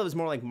 I feel it was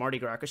more like Mardi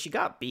Gras because she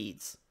got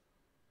beads.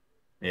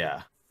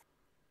 Yeah,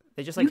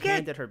 They just You like get-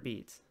 handed her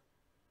beads.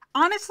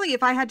 Honestly,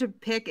 if I had to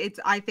pick,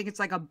 I think it's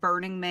like a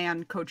Burning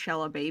Man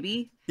Coachella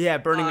baby. Yeah,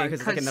 Burning Man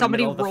because it's like in the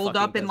somebody middle of the rolled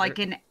fucking up in like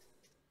desert. an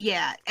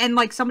and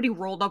like somebody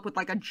rolled up with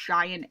like a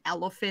giant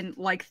elephant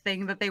like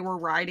thing that they were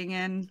riding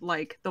in,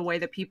 like the way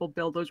that people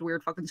build those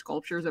weird fucking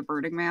sculptures at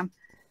Burning Man.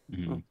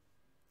 Mhm.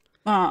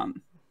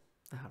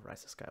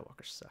 Rise of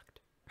Skywalker sucked.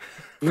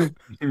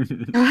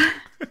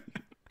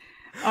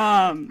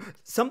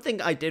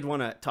 Something I did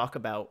want to talk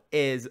about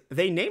is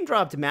they name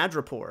dropped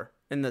Madripoor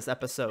in this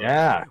episode.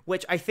 Yeah.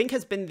 Which I think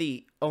has been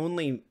the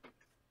only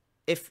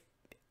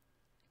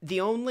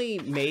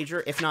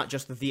major, if not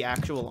just the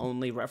actual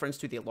only reference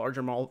to the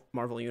larger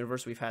Marvel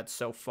universe we've had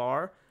so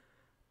far.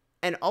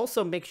 And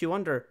also makes you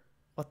wonder,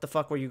 what the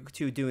fuck were you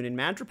two doing in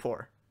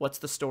Madripoor? What's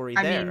the story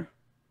there?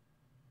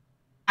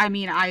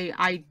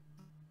 I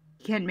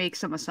can make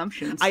some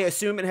assumptions. I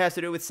assume it has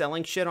to do with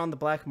selling shit on the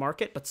black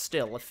market, but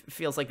still, it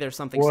feels like there's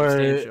something What-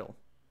 substantial.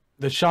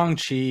 The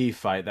Shang-Chi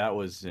fight, that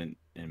was in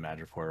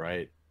Madripoor,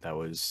 right? That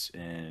was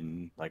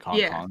in like Hong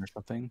Yeah. Kong or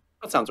something.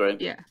 That sounds right.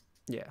 Yeah.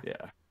 Yeah.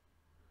 Yeah.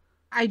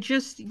 I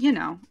just,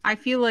 I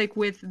feel like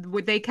with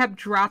they kept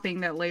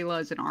dropping that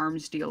Layla is an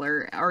arms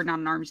dealer, or not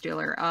an arms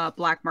dealer,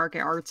 black market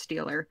arts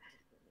dealer.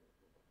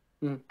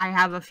 I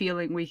have a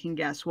feeling we can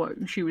guess what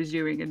she was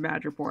doing in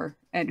Madripoor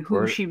and who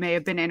Or- she may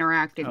have been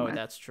interacting Oh, with.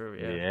 that's true,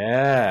 yeah.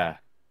 Yeah.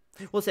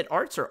 Well, is it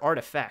arts or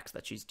artifacts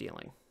that she's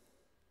dealing?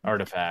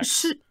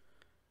 Artifacts, S-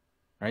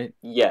 right?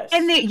 Yes.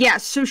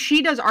 And so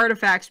she does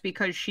artifacts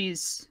because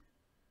she's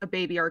a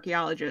baby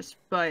archaeologist,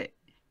 but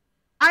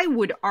I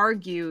would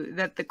argue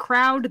that the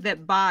crowd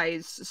that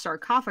buys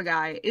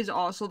sarcophagi is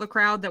also the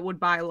crowd that would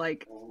buy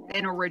like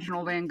an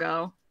original Van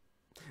Gogh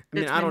I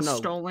mean, that's I been don't know.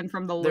 stolen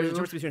from the There's a Louvre.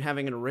 difference between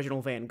having an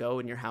original Van Gogh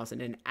in your house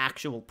and an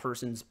actual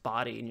person's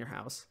body in your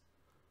house.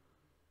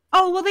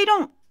 Oh, well, they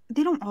don't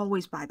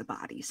always buy the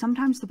body.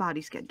 Sometimes the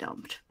bodies get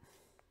dumped.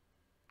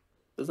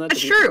 Doesn't that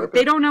That's defeat the true. purpose?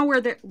 They don't know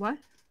where they're what?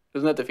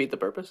 Doesn't that defeat the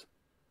purpose?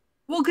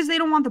 Well, because they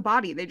don't want the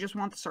body. They just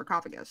want the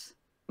sarcophagus.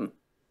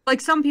 Like,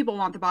 some people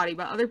want the body,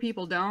 but other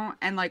people don't.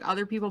 And, like,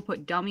 other people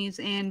put dummies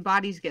in.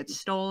 Bodies get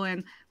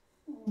stolen.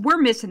 We're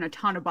missing a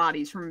ton of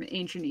bodies from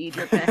ancient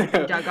Egypt that have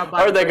been dug up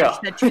by Where'd the they British go?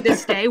 that to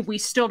this day, we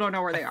still don't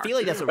know where they I are. feel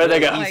like that's a Where'd they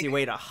really go? easy Like-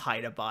 way to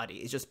hide a body.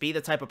 Is just be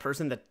the type of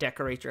person that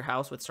decorates your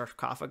house with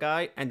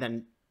sarcophagi and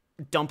then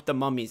dump the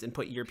mummies and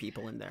put your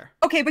people in there.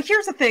 Okay, but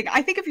here's the thing.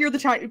 I think if you're the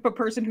type of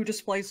person who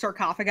displays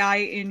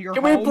sarcophagi in your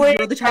Can we home, please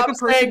you're the type of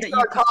stop person saying that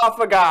you...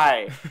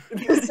 sarcophagi?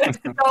 This is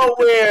so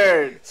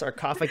weird.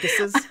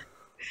 Sarcophaguses?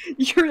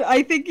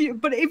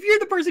 But if you're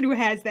the person who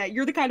has that,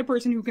 you're the kind of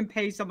person who can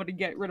pay somebody to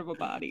get rid of a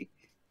body.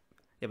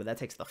 Yeah, but that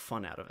takes the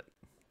fun out of it.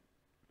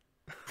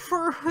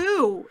 For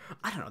who?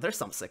 I don't know. There's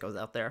some sickos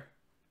out there.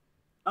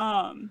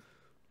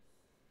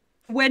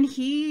 When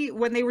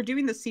they were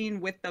doing the scene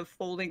with the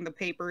folding the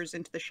papers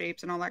into the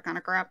shapes and all that kind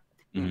of crap,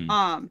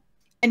 Mhm.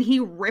 and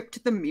he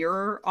ripped the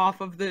mirror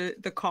off of the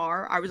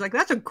car, I was like,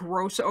 that's a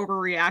gross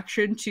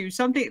overreaction to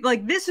something.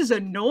 Like, this is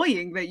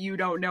annoying that you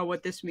don't know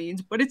what this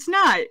means, but it's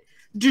not.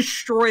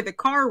 Destroy the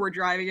car we're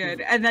driving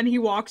in. And then he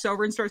walks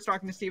over and starts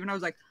talking to Steve, and I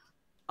was like,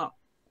 oh,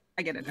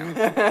 I get it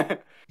now.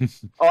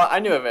 Oh, I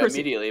knew of it Proceed.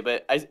 immediately,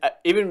 but I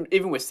even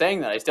with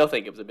saying that, I still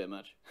think it was a bit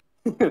much.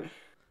 Could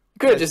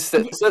have just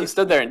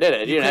stood there and did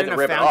it. You didn't have to couldn't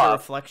rip it found a off.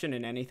 reflection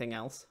in anything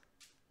else.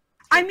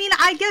 I mean,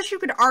 I guess you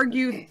could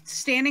argue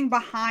standing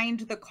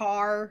behind the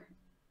car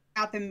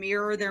at the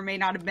mirror, there may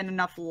not have been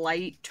enough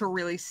light to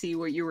really see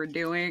what you were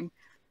doing.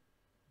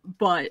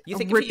 But You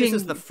think if he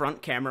uses the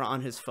front camera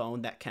on his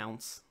phone, that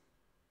counts?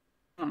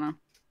 I don't know.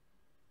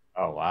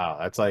 Oh wow,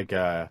 that's like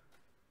A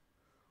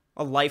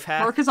life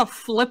hack? Mark has a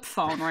flip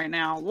phone right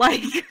now.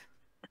 Like,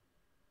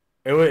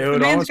 it would the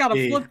man's almost got a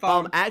be, flip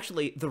phone.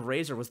 Actually, the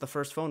Razr was the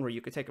first phone where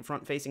you could take a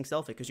front-facing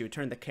selfie because you would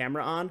turn the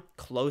camera on,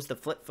 close the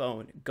flip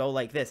phone, go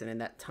like this, and in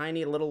that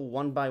tiny little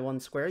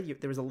 1x1 square,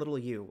 there was a little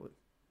U.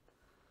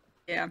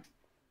 Yeah.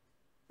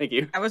 Thank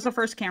you. That was the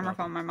first camera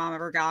phone my mom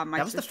ever got. My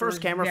That was the sister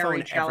first camera very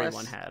phone jealous.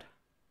 everyone had.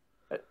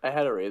 I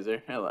had a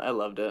Razr. I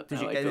loved it. Did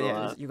I you, liked it a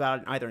lot. you got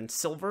it either in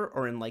silver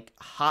or in like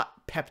hot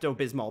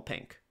Pepto-Bismol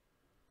pink.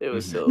 It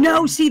was Mhm. so.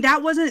 No, see,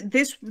 that wasn't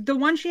this. The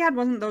one she had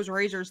wasn't those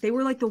razors. They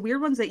were like the weird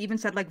ones that even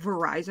said like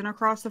Verizon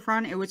across the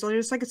front. It was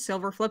just like a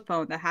silver flip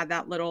phone that had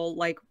that little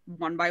like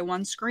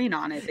 1x1 screen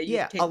on it that you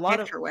Yeah, could take a lot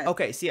picture of with.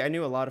 okay. See, I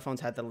knew a lot of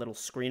phones had the little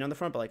screen on the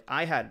front, but like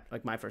I had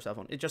like my first cell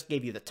phone, it just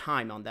gave you the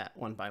time on that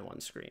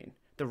 1x1 screen.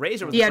 The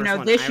Razr was the Yeah, first no,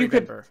 one this I you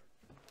could- remember.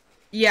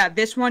 Yeah,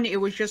 this one, it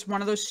was just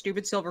one of those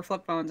stupid silver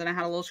flip phones, and it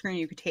had a little screen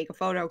you could take a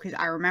photo, because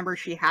I remember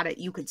she had it.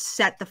 You could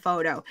set the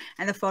photo,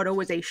 and the photo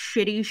was a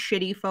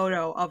shitty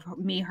photo of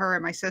me, her,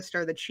 and my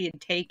sister that she had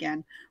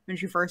taken when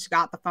she first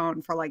got the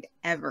phone for, like,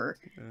 ever.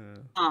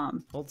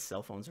 Old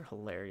cell phones are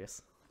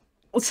hilarious.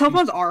 Well, cell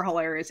phones are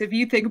hilarious. If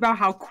you think about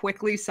how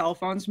quickly cell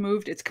phones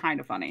moved, it's kind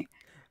of funny.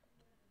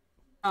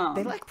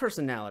 They lack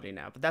personality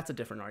now, but that's a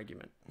different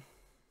argument.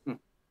 I'm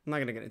not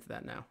gonna get into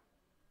that now.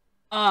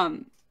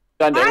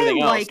 Done to I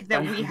everything else. like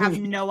that we have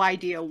no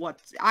idea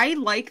what's. I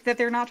like that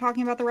they're not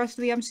talking about the rest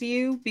of the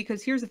MCU,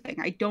 because here's the thing: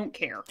 I don't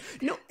care.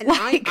 No, and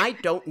Like- I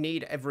don't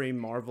need every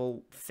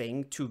Marvel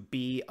thing to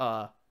be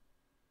I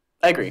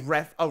agree.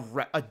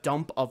 a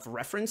dump of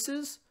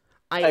references.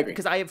 I agree.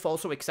 Because I have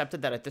also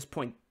accepted that at this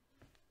point,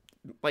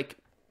 like,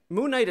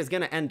 Moon Knight is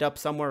going to end up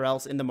somewhere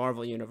else in the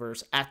Marvel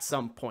universe at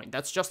some point.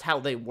 That's just how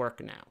they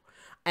work now.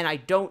 And I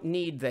don't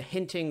need the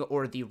hinting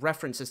or the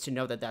references to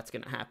know that that's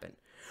going to happen.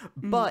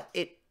 But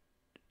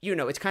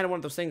it's kind of one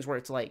of those things where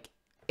it's like,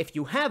 if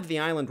you have the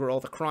island where all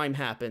the crime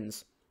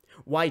happens,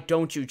 why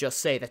don't you just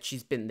say that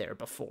she's been there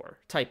before,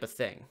 type of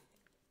thing?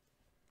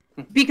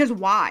 Because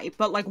why?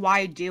 But like,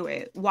 why do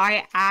it?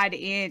 Why add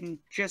in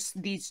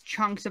just these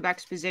chunks of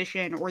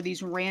exposition or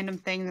these random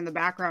things in the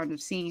background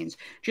of scenes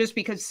just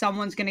because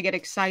someone's going to get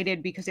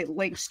excited because it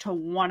links to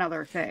one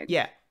other thing?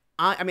 Yeah.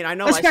 I mean, I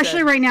know Especially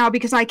I said, right now,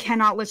 because I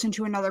cannot listen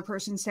to another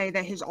person say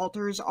that his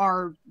alters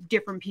are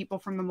different people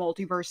from the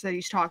multiverse that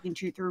he's talking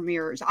to through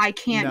mirrors. I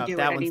can't No, do it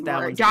that one's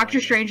anymore. Doctor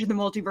annoying. Strange and the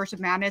Multiverse of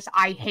Madness,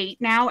 I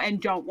hate now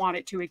and don't want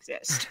it to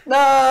exist.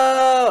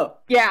 No.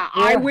 Yeah,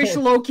 I wish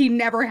Loki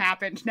never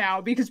happened now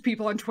because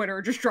people on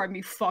Twitter just drive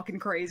me fucking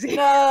crazy.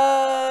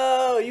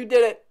 No. You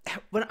did it.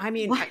 but I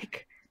mean,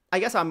 Like, I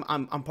guess I'm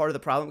part of the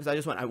problem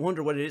because I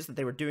wonder what it is that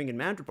they were doing in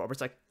Madripoor. But it's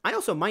like, I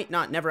also might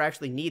not never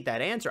actually need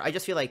that answer. I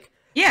just feel like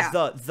yeah.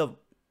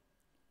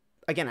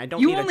 Again, I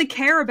don't You need only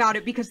care about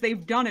it because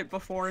they've done it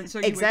before, and so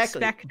you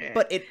exactly, expect it.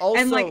 but it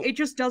also And like, it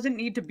just doesn't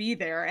need to be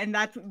there, and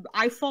that's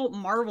I fault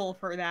Marvel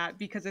for that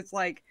because it's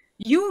like,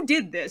 you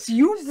did this,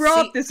 you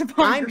brought this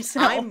upon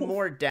yourself. I'm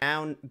more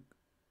down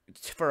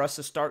for us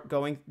to start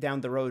going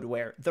down the road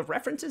where the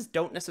references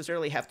don't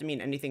necessarily have to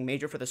mean anything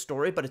major for the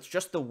story, but it's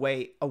just a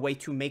way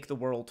to make the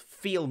world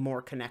feel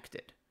more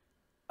connected.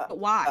 But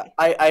why?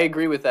 I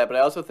agree with that, but I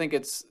also think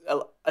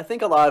I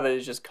think a lot of it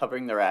is just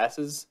covering their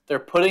asses. They're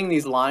putting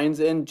these lines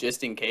in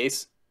just in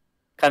case,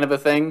 kind of a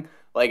thing.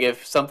 Like,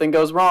 if something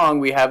goes wrong,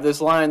 we have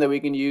this line that we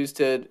can use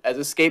as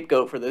a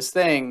scapegoat for this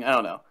thing. I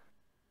don't know.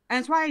 And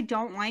that's why I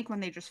don't like when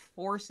they just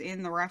force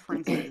in the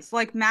references.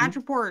 Like,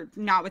 Madripoor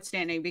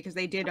notwithstanding, because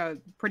they did a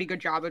pretty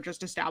good job of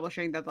just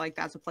establishing that, like,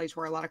 that's a place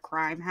where a lot of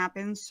crime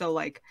happens. So,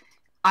 like,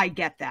 I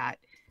get that.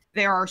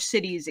 There are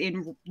cities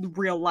in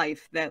real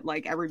life that,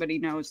 like, everybody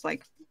knows,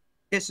 like,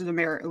 this is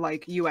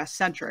like,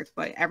 US-centric,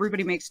 but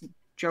everybody makes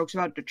jokes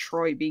about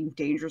Detroit being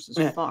dangerous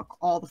as fuck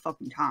all the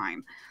fucking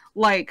time.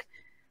 Like,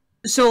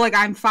 so, like,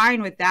 I'm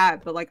fine with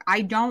that, but, like,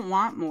 I don't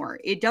want more.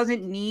 It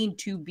doesn't need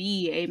to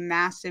be a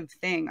massive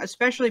thing,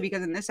 especially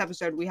because in this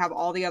episode, we have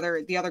all the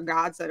other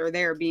gods that are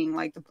there being,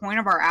 like, the point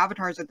of our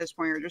avatars at this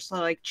point are just to,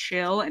 like,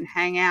 chill and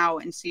hang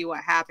out and see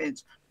what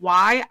happens.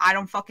 Why? I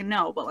don't fucking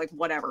know, but, like,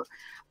 whatever.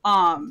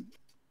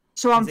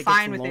 So I'm it gets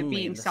fine with it lonely in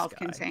being the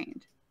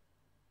self-contained.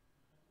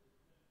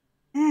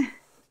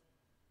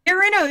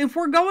 If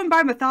we're going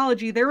by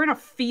mythology, they're in a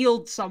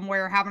field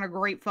somewhere having a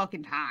great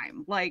fucking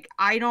time. Like,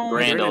 I don't. They're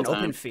Grand in old an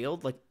open time.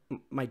 field, like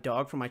my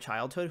dog from my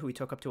childhood, who we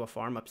took up to a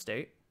farm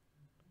upstate.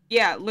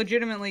 Yeah,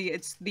 legitimately,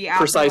 it's the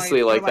Precisely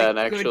afterlife like for,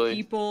 that, good actually.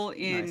 people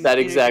in Nice. That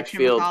in exact Egyptian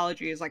field.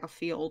 mythology is like a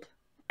field.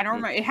 I don't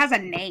remember. It has a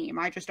name.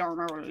 I just don't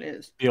remember what it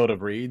is. Field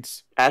of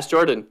Reeds. Ask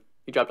Jordan.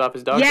 He dropped off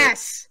his dog.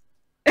 Yes.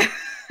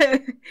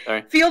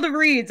 Sorry. Field of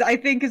Reeds, I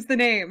think, is the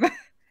name.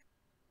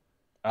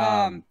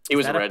 He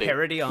was Is that ready. a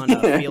parody on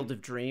Field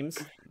of Dreams,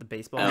 the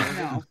baseball? No. movie?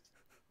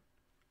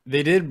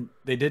 No.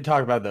 They did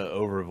talk about the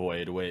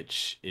Overvoid,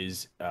 which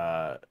is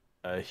a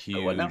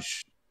what now?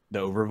 huge the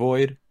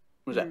Overvoid.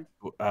 What was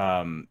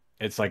that?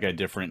 it's like a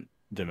different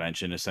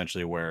dimension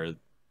essentially where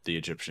the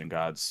Egyptian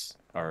gods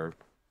are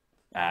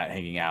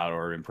hanging out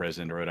or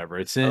imprisoned or whatever.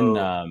 It's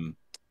in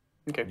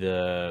Okay.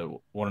 the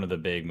one of the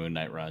big Moon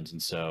Knight runs,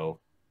 and so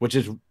which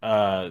is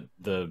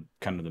the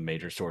kind of the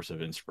major source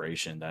of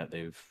inspiration that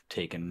they've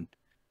taken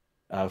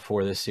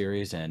for this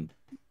series, and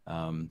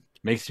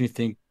makes me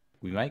think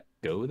we might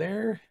go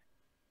there.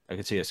 I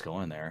could see us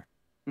going there.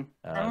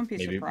 I wouldn't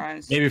be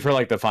surprised. Maybe for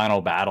like the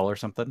final battle or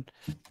something.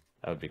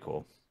 That would be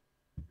cool.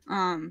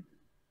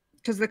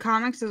 Because the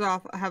comics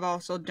have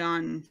also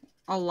done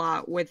a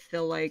lot with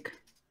the like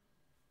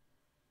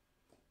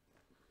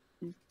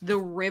the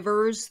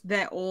rivers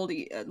that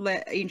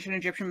ancient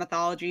Egyptian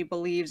mythology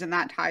believes, and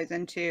that ties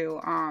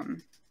into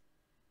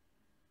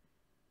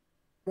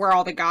where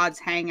all the gods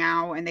hang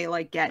out and they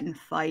like get in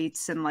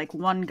fights, and like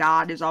one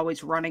god is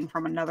always running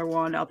from another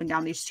one up and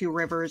down these two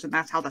rivers, and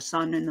that's how the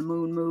sun and the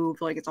moon move.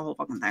 Like it's a whole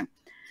fucking thing.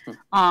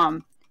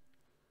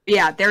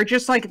 Yeah, they're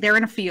just like they're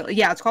in a field.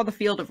 Yeah, it's called the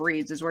Field of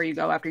Reeds, is where you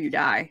go after you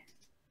die.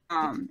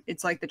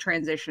 It's like the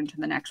transition to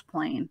the next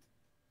plane.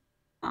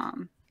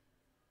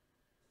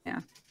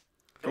 Yeah.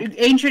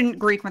 Ancient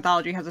Greek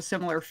mythology has a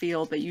similar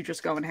field that you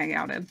just go and hang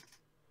out in.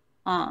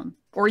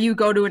 Or you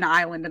go to an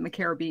island in the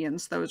Caribbean.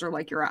 Those are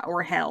like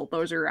or hell.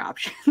 Those are your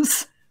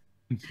options.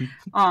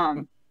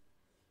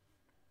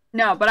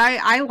 No, but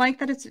I like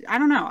that I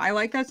don't know. I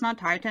like that it's not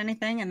tied to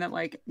anything and that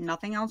like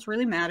nothing else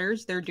really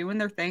matters. They're doing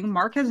their thing.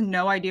 Mark has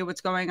no idea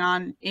what's going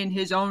on in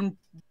his own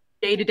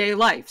day-to-day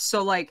life.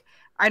 So like,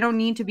 I don't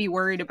need to be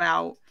worried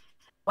about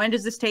when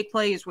does this take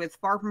place with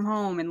Far From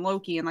Home and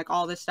Loki and like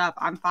all this stuff.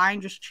 I'm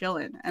fine just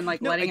chilling and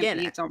like letting it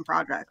be its own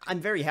project.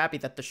 I'm very happy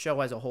that the show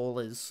as a whole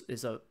is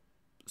a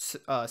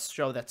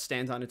show that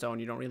stands on its own.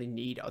 You don't really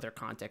need other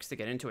context to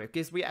get into it,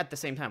 because at the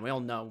same time we all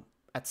know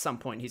at some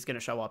point he's going to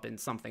show up in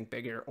something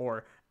bigger,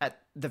 or at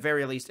the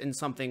very least in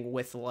something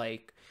with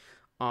like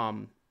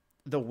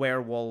the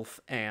Werewolf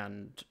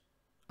and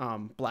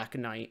Black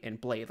Knight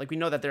and Blade. Like we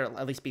know that there'll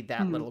at least be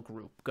that little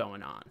group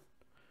going on.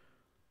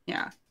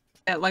 Yeah.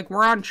 Like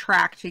we're on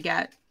track to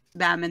get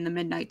them in the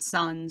Midnight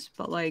Suns,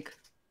 but like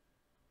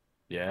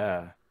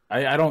yeah,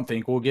 I don't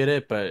think we'll get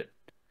it, but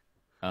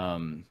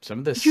some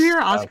of this. Did you hear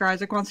Oscar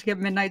Isaac wants to get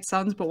Midnight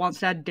Suns but wants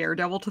to add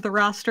Daredevil to the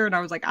roster? And I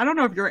was like, I don't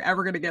know if you're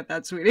ever gonna get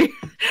that, sweetie.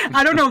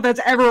 I don't know if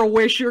that's ever a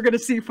wish you're gonna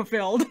see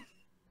fulfilled.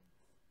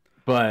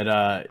 But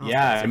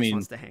yeah, I mean,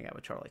 wants to hang out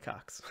with Charlie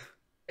Cox.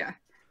 Yeah.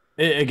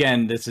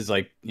 Again, this is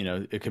like, you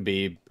know, it could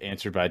be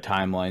answered by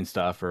timeline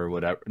stuff or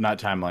whatever. Not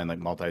timeline, like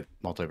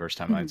multiverse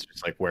timelines.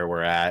 It's like where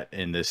we're at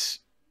in this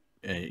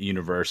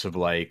universe of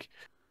like,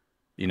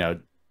 you know,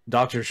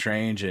 Doctor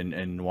Strange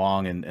and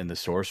Wong and the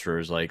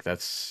Sorcerers. Like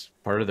that's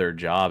part of their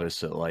job is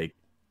to like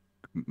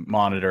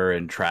monitor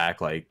and track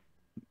like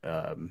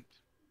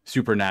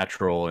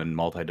supernatural and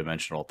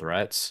multidimensional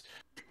threats.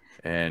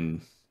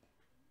 And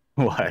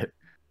what?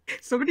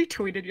 Somebody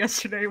tweeted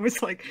yesterday,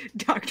 was like,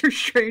 Doctor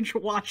Strange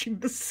watching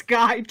the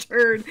sky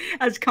turn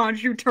as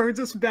Khonshu turns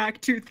us back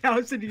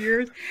 2,000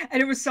 years.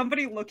 And it was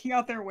somebody looking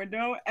out their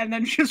window and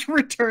then just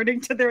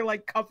returning to their,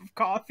 like, cup of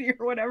coffee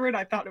or whatever. And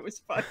I thought it was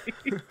funny.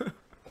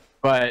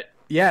 But,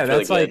 yeah,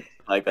 that's really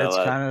like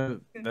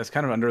that that's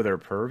kind of under their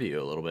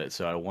purview a little bit.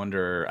 So I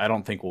wonder, I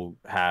don't think we'll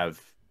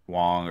have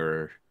Wong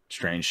or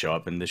Strange show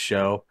up in this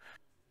show.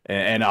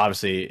 And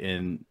obviously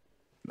in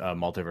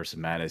Multiverse of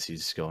Madness,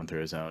 he's going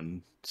through his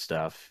own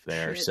stuff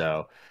there. Shit.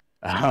 So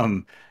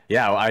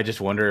yeah, I just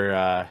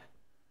wonder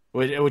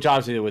which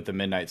obviously with the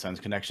Midnight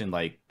Suns connection,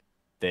 like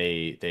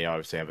they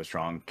obviously have a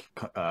strong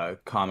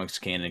comics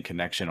canon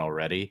connection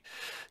already.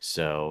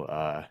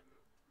 So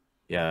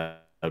yeah,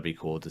 that'd be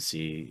cool to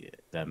see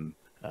them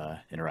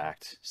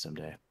interact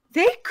someday.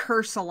 They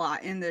curse a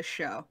lot in this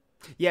show.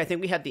 Yeah, I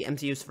think we had the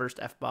MCU's first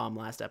F-bomb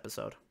last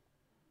episode.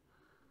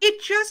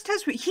 It just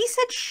has. He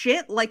said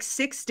shit like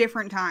 6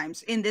 different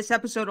times in this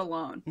episode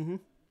alone. Mm-hmm.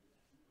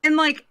 And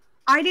like,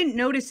 I didn't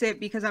notice it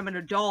because I'm an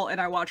adult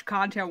and I watch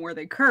content where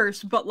they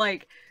curse, but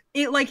like,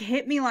 it like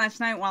hit me last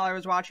night while I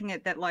was watching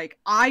it that like,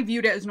 I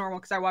viewed it as normal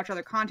because I watch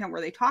other content where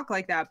they talk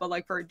like that. But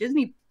like for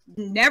Disney,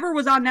 never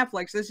was on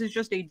Netflix. This is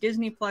just a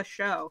Disney Plus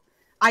show.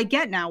 I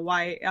get now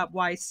why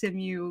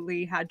Simu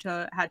Lee had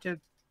to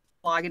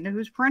log into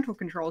whose parental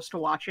controls to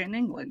watch it in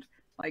England.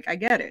 Like, I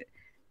get it.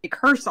 They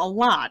curse a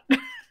lot. Do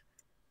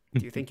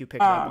you think you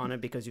picked up on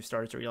it because you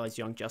started to realize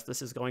Young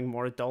Justice is going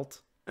more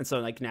adult? And so,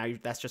 like, now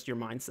that's just your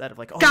mindset of,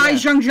 like, oh,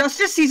 guys, yeah. Young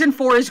Justice Season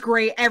 4 is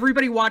great.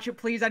 Everybody watch it,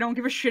 please. I don't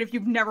give a shit if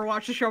you've never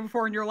watched the show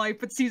before in your life,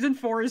 but Season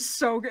 4 is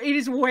so good. It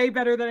is way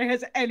better than it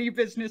has any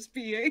business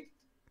being.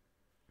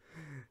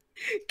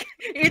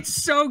 It's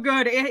so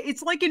good.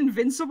 It's like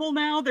Invincible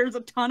now. There's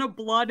a ton of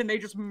blood and they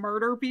just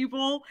murder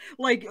people.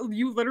 Like,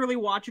 you literally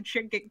watch a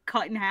chick get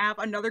cut in half.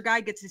 Another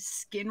guy gets his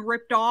skin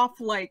ripped off.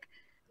 Like,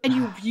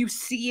 and you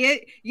see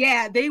it.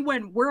 Yeah, they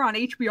went, we're on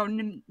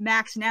HBO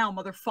Max now,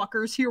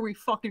 motherfuckers. Here we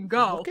fucking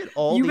go. Look at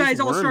all you these guys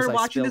all worms started I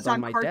watching this spilled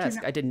on my Cartoon. desk.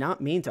 I did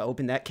not mean to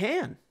open that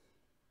can.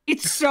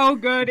 It's so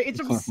good. It's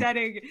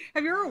upsetting.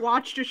 Have you ever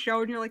watched a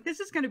show and you're like, this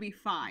is going to be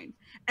fine.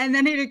 And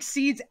then it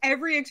exceeds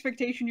every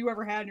expectation you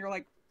ever had. And you're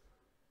like,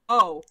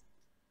 oh,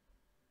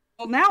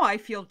 Well, now I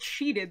feel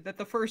cheated that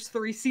the first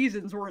 3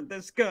 seasons weren't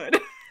this good.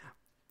 I'm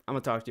gonna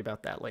talk to you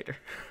about that later.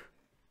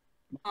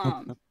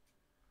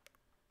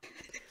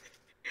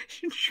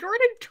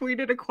 Jordan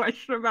tweeted a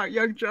question about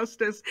Young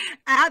Justice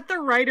at the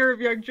writer of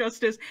Young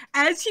Justice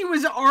as he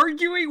was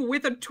arguing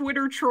with a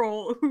Twitter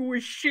troll who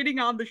was shitting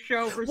on the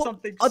show for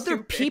something Other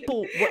stupid.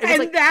 people, And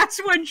like, that's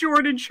when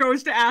Jordan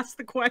chose to ask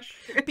the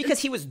question. because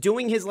he was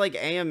doing his like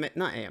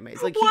not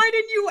AMAs, like Why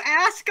didn't you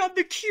ask on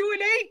the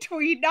Q&A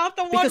tweet, not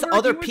the one because where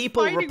other he was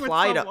people fighting with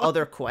reply to someone?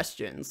 other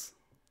questions.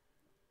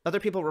 Other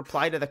people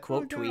reply to the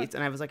quote God. tweets,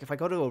 and I was like, if I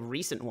go to a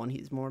recent one,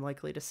 he's more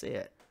likely to see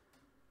it.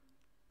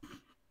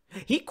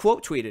 He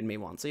quote tweeted me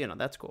once, so you know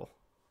that's cool.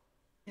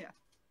 Yeah.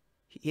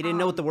 He didn't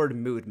know what the word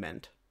mood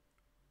meant.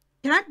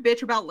 Can I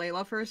bitch about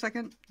Layla for a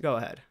second? Go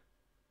ahead.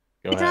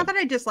 Go It's ahead. not that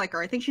I dislike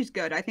her. I think she's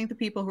good. I think the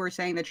people who are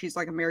saying that she's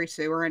like a Mary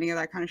Sue or any of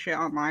that kind of shit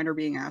online are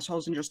being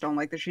assholes and just don't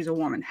like that she's a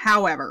woman.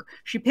 However,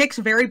 she picks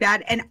very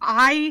bad, and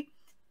I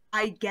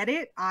get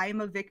it.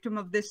 I'm a victim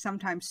of this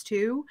sometimes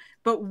too,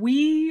 but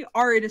we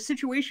are in a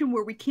situation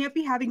where we can't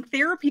be having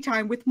therapy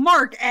time with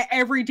Mark at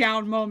every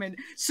down moment.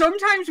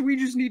 Sometimes we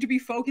just need to be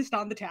focused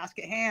on the task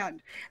at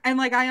hand. And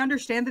like, I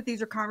understand that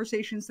these are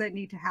conversations that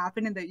need to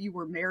happen and that you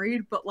were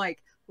married, but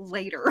like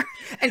later.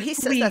 And he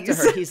says that to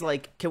Please. her. He's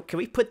like, can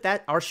we put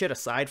our shit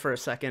aside for a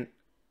second?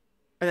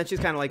 And then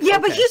she's kind of like, Yeah,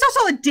 but okay. he's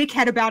also a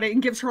dickhead about it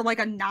and gives her like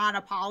a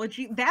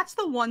non-apology. That's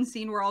the one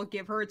scene where I'll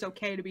give her it's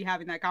okay to be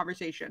having that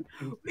conversation.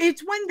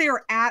 It's when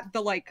they're at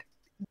the like,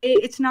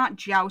 it's not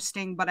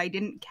jousting, but I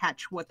didn't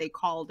catch what they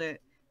called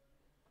it.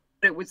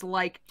 But it was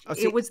like, Oh,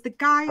 see- it was the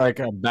guy. Like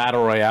a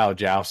battle royale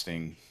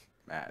jousting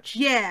match.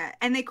 Yeah,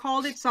 and they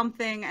called it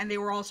something and they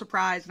were all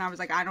surprised and I was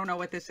like, I don't know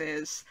what this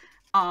is.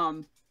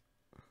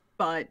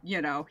 But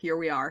you know, here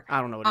we are.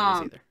 I don't know what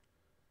it is either.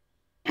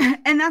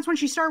 And that's when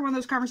she started one of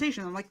those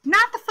conversations. I'm like,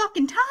 not the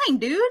fucking time,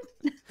 dude.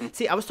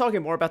 See, I was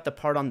talking more about the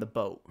part on the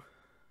boat.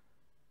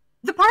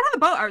 The part on the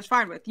boat I was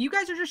fine with. You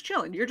guys are just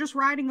chilling. You're just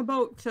riding a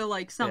boat to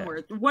like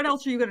somewhere. What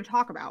else are you going to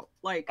talk about?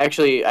 Like, I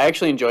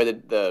actually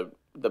enjoyed the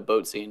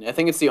boat scene. I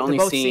think it's the only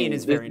The boat scene. scene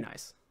is very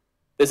nice.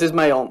 This is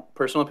my own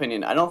personal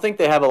opinion. I don't think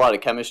they have a lot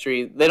of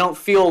chemistry. They don't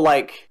feel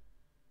like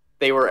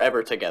they were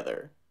ever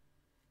together.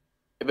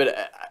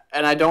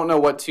 And I don't know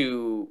what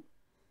to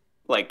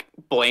like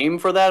blame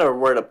for that or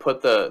where to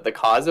put the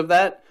cause of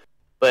that.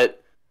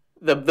 But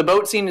the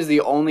boat scene is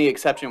the only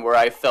exception where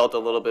I felt a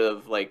little bit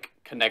of like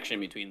connection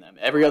between them.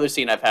 Every other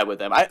scene I've had with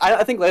them,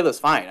 I think Layla's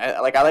fine. I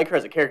like her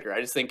as a character.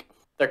 I just think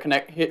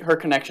her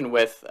connection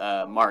with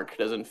Mark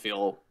doesn't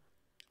feel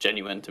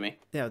genuine to me.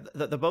 Yeah,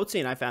 the boat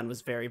scene I found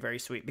was very, very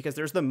sweet because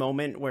there's the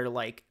moment where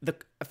like the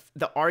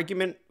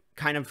argument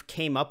kind of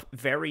came up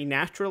very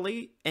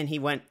naturally and he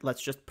went,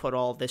 let's just put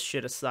all this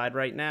shit aside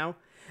right now.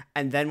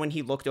 And then when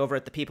he looked over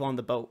at the people on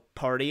the boat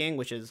partying,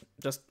 which is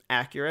just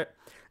accurate,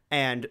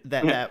 and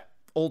that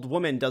old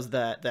woman does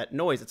that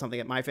noise, it's something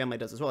that my family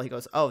does as well. He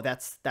goes, oh,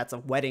 that's a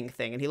wedding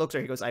thing. And he looks at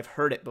her, he goes, I've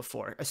heard it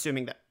before,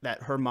 assuming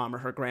that her mom or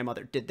her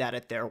grandmother did that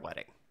at their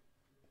wedding.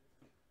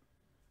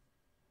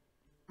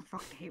 I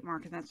fucking hate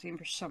Mark in that scene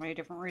for so many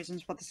different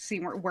reasons, but the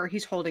scene where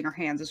he's holding her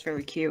hands is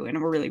very cute and a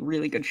really,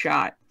 really good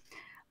shot.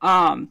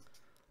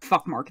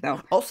 Fuck Mark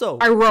though. Also,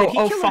 I did wrote, he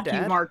oh kill her fuck you,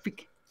 dad? Mark.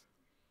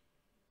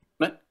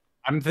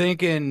 I'm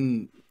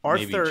thinking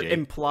Arthur maybe Jake.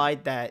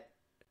 implied that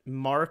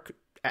Mark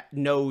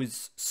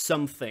knows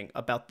something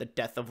about the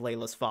death of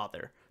Layla's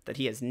father that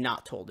he has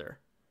not told her.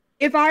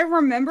 If I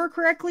remember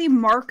correctly,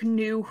 Mark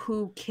knew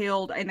who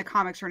killed, in the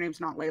comics her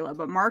name's not Layla,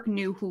 but Mark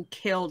knew who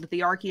killed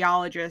the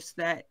archaeologist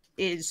that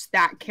is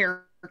that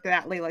character,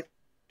 that Layla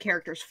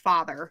character's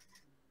father,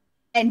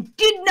 and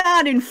did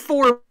not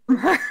inform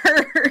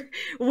her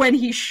when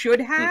he should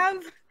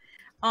have.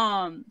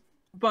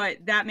 But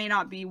that may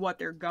not be what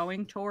they're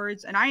going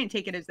towards, and I didn't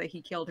take it as that he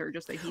killed her,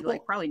 just that he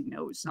like probably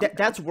knows something.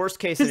 That's worst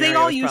case because scenario.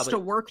 they all is used to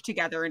probably work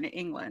together in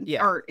England,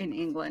 Yeah. or in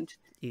England,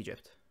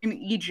 Egypt. in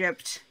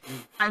Egypt.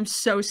 I'm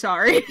so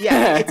sorry.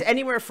 Yeah, it's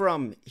anywhere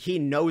from he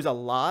knows a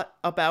lot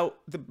about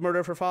the murder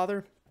of her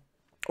father,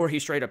 or he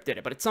straight up did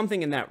it. But it's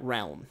something in that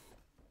realm.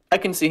 I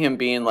can see him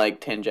being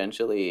like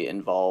tangentially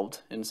involved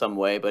in some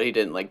way, but he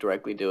didn't like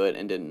directly do it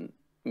and didn't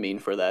mean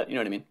for that. You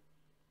know what I mean?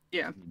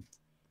 Yeah.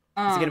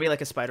 Is it gonna be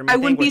like a Spider-Man I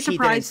thing wouldn't where be he didn't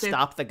surprised if-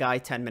 stop the guy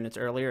 10 minutes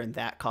earlier, and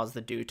that caused the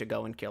dude to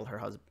go and kill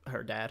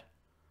her dad?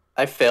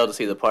 I fail to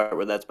see the part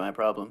where that's my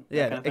problem. that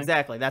Yeah, kind of thing.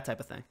 exactly, that type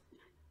of thing.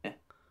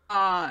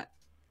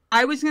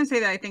 I was gonna say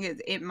that I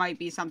think it might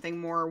be something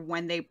more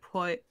when they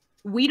put.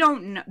 We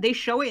don't know. They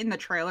show it in the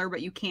trailer,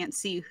 but you can't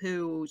see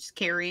who's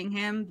carrying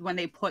him when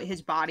they put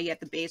his body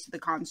at the base of the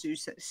Khonsu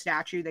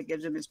statue that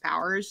gives him his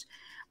powers.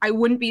 I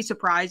wouldn't be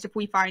surprised if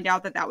we find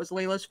out that was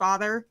Layla's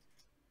father,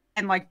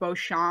 and like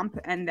Beauchamp,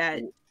 and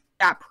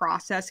that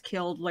process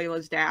killed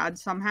Layla's dad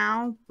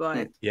somehow.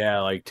 But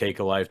Yeah, like take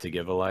a life to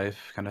give a life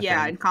kind of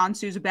yeah, thing. and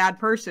Khonsu's a bad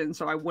person,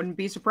 so I wouldn't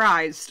be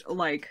surprised.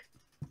 Like,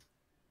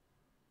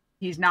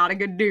 he's not a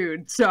good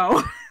dude.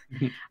 So,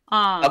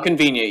 How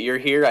convenient. You're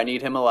here. I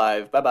need him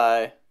alive. Bye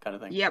bye. Kind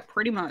of thing. yeah,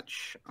 pretty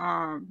much.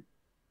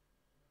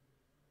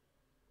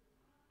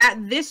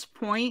 at this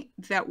point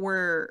that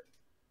we're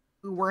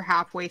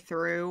halfway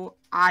through,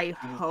 I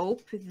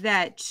hope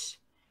that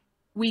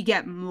we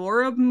get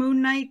more of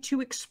Moon Knight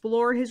to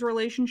explore his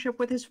relationship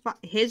with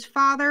his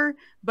father,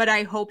 but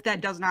I hope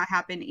that does not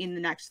happen in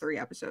the next 3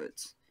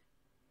 episodes.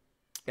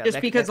 Yeah,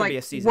 Just because that could be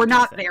like a season we're 2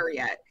 not thing. there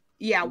yet.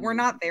 Yeah, we're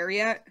not there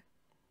yet.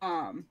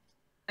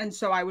 And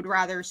so I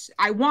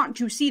want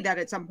to see that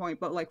at some point,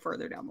 but like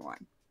further down the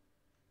line.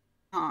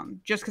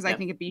 Just because I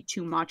think it'd be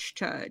too much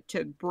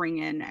to bring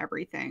in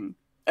everything.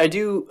 I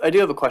do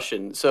have a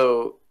question.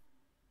 So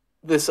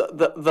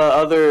the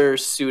other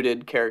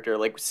suited character,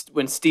 like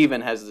when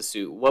Steven has the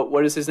suit,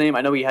 what is his name?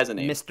 I know he has a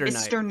name. Mr. Knight.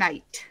 Mr.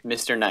 Knight.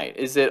 Mr. Knight.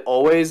 Is it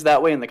always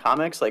that way in the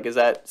comics? Like, is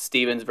that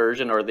Steven's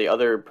version or the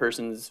other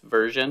person's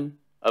version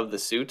of the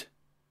suit?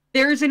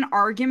 There's an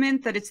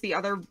argument that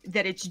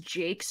it's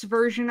Jake's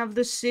version of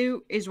the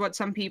suit is what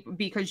some people,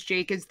 because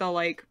Jake is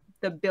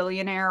the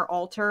billionaire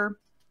alter.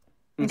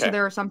 And so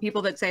there are some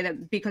people that say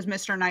that because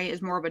Mr. Knight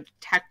is more of a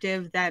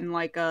detective than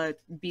like a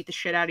beat the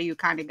shit out of you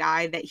kind of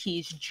guy, that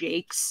he's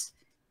Jake's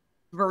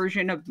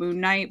version of Moon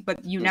Knight,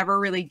 but you never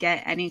really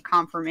get any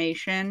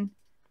confirmation.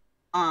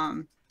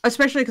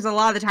 Especially because a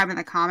lot of the time in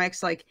the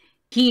comics, like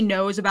he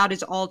knows about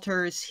his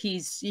alters.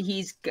 He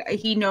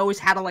knows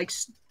how to like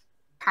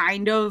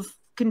kind of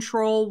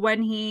control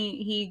when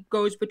he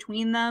goes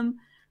between them,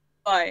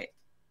 but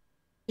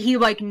he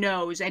like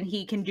knows, and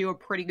he can do a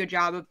pretty good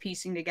job of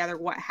piecing together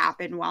what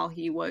happened while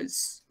he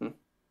was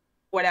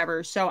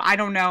whatever. So I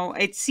don't know.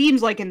 It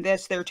seems like in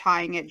this they're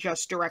tying it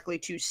just directly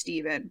to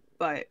Steven,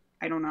 but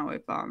I don't know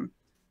if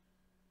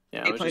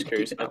yeah, I was just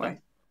curious about that.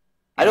 way.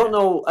 I don't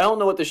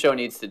know what the show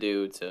needs to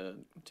do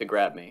to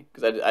grab me,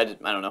 because I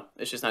don't know.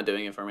 It's just not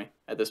doing it for me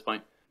at this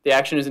point. The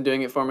action isn't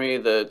doing it for me.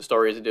 The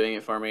story isn't doing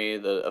it for me.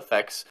 The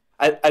effects.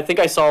 I think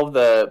I solved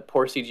the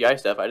poor CGI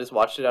stuff. I just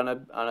watched it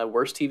on a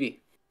worse TV,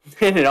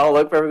 and it all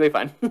looked perfectly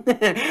fine.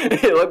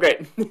 It looked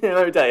great.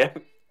 Let me tell you.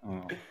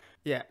 Oh.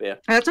 Yeah.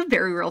 That's a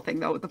very real thing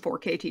though with the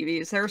 4K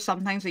TVs. There are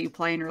some things that you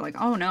play and you're like,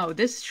 oh no,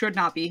 this should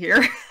not be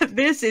here.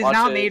 This is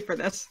not made for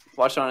this.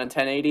 Watched it on a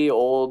 1080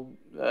 old,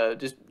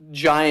 just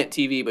giant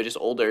TV, but just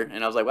older,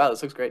 and I was like, wow,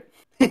 this looks great.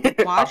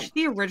 Watch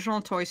the original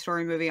Toy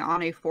Story movie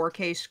on a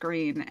 4K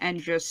screen and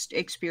just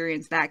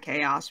experience that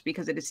chaos,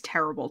 because it is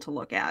terrible to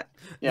look at.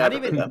 Yeah, Not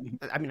even.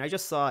 I mean, I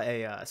just saw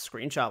a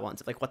screenshot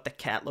once of like what the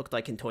cat looked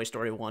like in Toy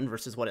Story 1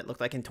 versus what it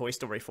looked like in Toy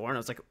Story 4, and I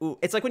was like, ooh,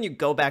 it's like when you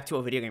go back to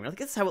a video game, you're like,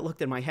 this is how it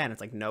looked in my head.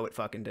 It's like, no, it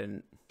fucking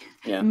didn't.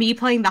 Yeah. Me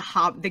playing the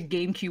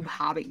GameCube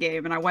Hobbit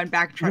game, and I went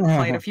back and tried to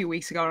play it a few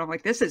weeks ago, and I'm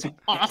like, this is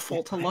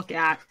awful to look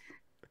at.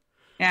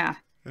 Yeah.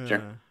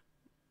 Sure.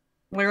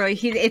 Literally,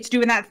 it's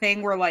doing that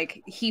thing where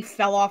like he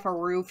fell off a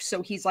roof,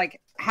 so he's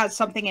like has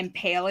something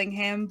impaling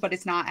him, but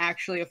it's not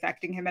actually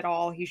affecting him at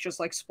all. He's just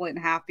like split in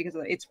half because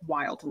it's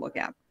wild to look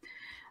at.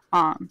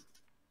 All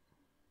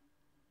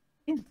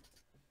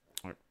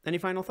right. Any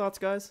final thoughts,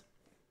 guys?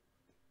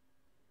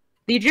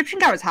 The Egyptian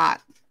guy was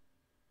hot.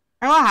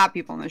 There are a lot of hot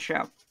people in this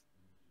show.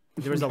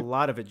 There was a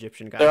lot of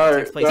Egyptian guys. There It are-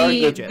 takes place there are in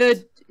good-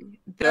 Egypt.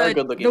 There are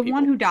good-looking the people.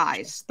 one who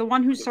dies, the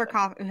one who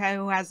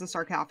has the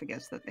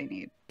sarcophagus that they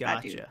need.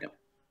 That dude. Gotcha.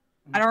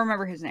 I don't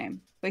remember his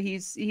name, but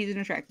he's an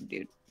attractive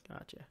dude.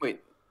 Gotcha. Wait,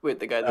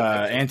 the guy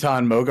that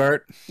Anton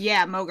Mogart,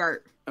 Yeah, Mogart.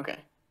 okay.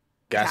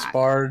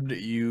 Gaspard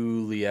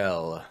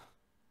Uliel.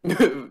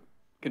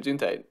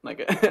 Gesundheit,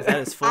 like Is that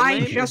his full I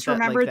name? or is just that, like,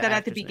 remembered the that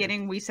at the actor's name?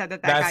 beginning we said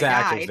that That's the guy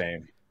actor's died.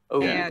 name.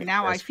 Oh, Yeah,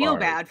 now I feel Gaspard.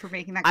 bad for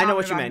making that I know comment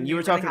what you about meant. him You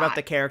were being talking really about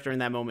the hot. character in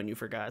that moment. You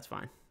forgot. It's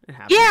fine. It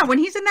happens. Yeah, when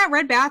he's in that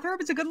red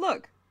bathrobe, it's a good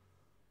look.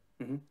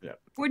 Yep.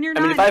 When you're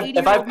I not mean, if an I've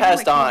 80-year-old man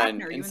passed like Hugh on Hefner,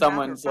 you and in the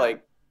someone's bathrobe,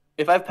 like,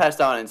 if I've passed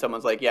on and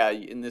someone's like, yeah,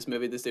 in this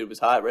movie this dude was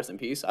hot, rest in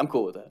peace, I'm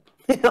cool with that.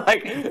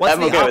 Like, What's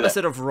I'm the okay with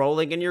opposite of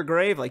rolling in your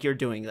grave? Like you're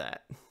doing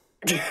that.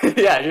 that.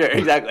 Yeah, sure,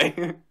 exactly.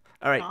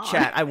 All right, God.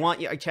 Chad. I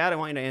want you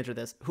to answer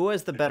this. Who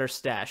has the better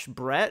stash,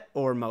 Brett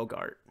or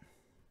Mogart?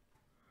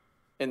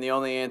 And the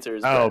only answer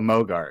is Oh,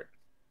 Brett. Mogart.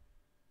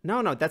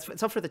 No,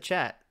 it's up for the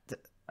chat.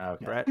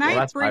 Okay. Brett? Can Well, I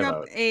that's bring my up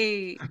vote.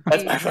 a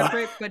That's my vote.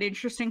 separate but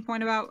interesting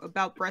point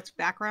about Brett's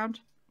background?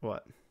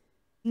 What?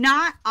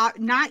 Not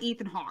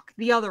Ethan Hawke,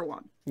 the other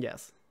one.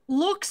 Yes.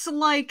 Looks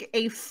like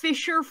a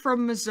fisher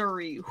from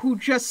Missouri who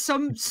just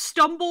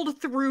stumbled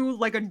through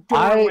like a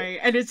doorway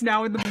and is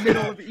now in the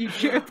middle of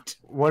Egypt.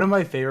 One of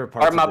my favorite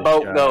parts. Where'd my of the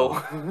boat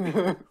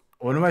show, go?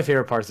 One of my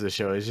favorite parts of the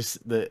show is just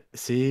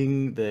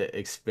seeing the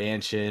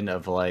expansion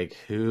of like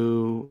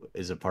who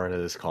is a part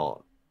of this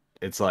cult.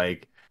 It's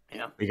like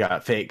Yeah. we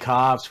got fake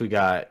cops, we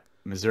got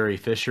Missouri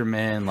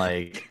fishermen,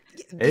 like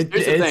Here's the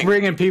it's thing.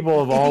 bringing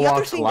people of all The other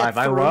walks of thing that life.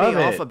 I threw me love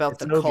off it. about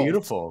It's the so cult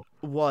beautiful.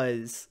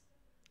 Was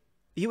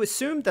you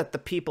assumed that the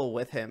people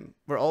with him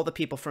were all the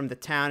people from the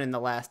town in the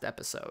last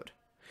episode.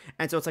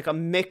 And so it's like a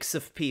mix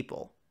of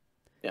people.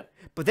 Yeah.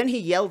 But then he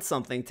yelled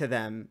something to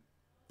them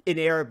in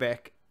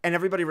Arabic and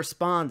everybody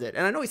responded.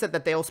 And I know he said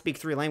that they all speak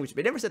 3 languages,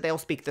 but he never said they all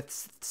speak the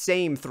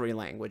same 3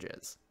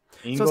 languages.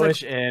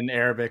 English and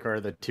Arabic are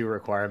the 2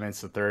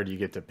 requirements. The third you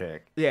get to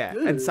pick. Yeah,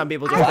 and some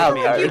people I just Wow.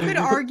 feel like you Wow. could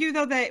argue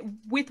though that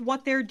with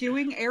what they're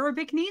doing,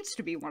 Arabic needs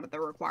to be one of the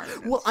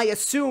requirements. Well, I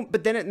assume,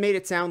 but then it made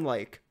it sound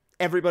like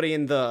everybody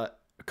in the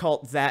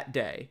cult that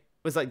day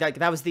was like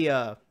that was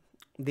the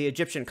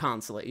Egyptian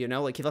consulate, you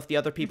know, like he left the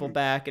other people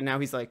back, and now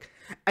he's like,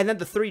 and then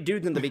the 3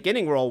 dudes in the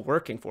beginning were all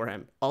working for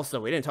him.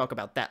 Also, we didn't talk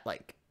about that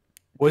like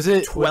Was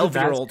it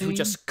 12-year-old who scene?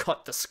 just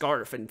cut the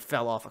scarf and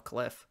fell off a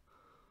cliff.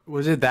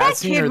 Was it that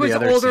scene kid or was the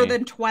other older scene?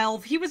 than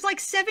 12. He was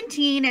like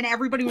 17, and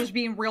everybody was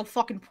being real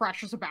fucking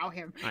precious about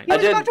him. I He know. was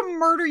I did- about to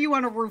murder you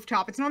on a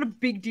rooftop. It's not a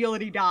big deal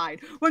that he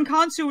died. When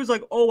Kansu was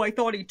like, "Oh, I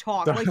thought he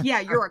talked." Like, yeah,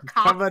 you're a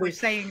cop for Somebody-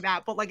 saying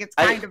that, but like, it's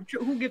I- kind of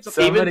who gives a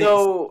fuck? Somebody-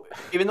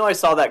 Even though I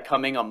saw that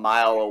coming a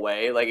mile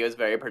away, like it was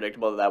very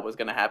predictable that was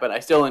going to happen. I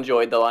still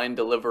enjoyed the line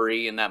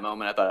delivery in that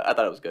moment. I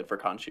thought it was good for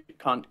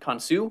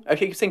Khonshu. I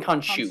keep saying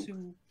Khonshu.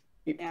 Khonshu.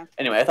 Yeah.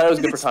 Anyway, I thought it was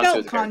good It's for Khonshu. spelled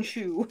as a character.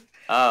 Khonshu.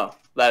 Oh,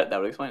 that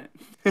would explain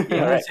it. Don't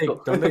All right, they say,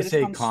 cool. don't they It's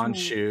say Khonshu.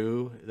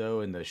 Khonshu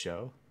though in the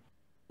show?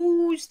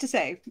 Who's to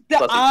say?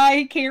 Bless you.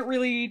 I can't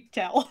really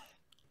tell.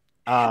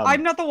 Um,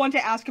 I'm not the one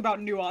to ask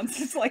about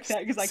nuances like that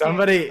because I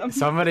somebody can't.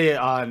 somebody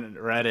on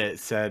Reddit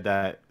said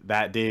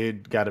that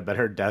dude got a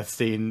better death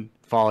scene,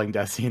 falling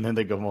death scene than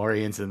the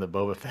Gamorreans in the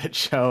Boba Fett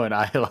show, and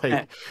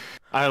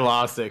I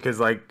lost it because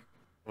like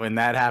when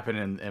that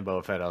happened in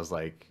Boba Fett, I was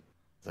like,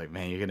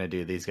 man, you're gonna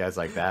do these guys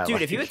like that, Dude,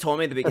 like, if you had told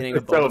me at the beginning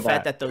of it's so Boba Fett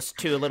bad. that those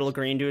 2 little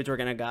green dudes were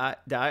gonna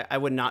die, I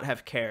would not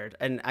have cared.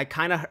 And it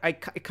kind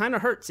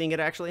of hurt seeing it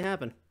actually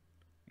happen.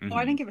 Oh,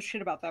 I didn't give a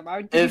shit about them.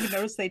 I didn't If- even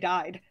notice they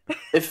died.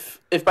 If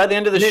by the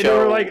end of the they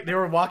show,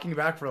 were walking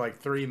back for like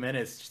 3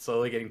 minutes,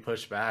 slowly getting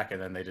pushed back,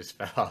 and then they just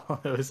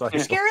fell. It was like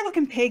Scary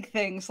looking pig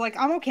things. Like,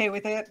 I'm okay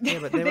with it. Yeah,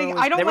 but they were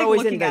I don't like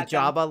always in looking the at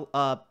them.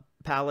 Jabba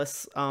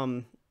Palace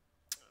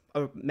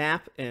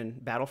map in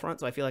Battlefront,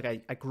 so I feel like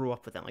I grew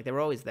up with them. Like they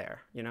were always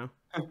there, you know.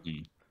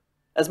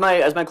 as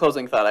my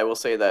closing thought, I will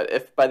say that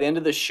if by the end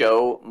of the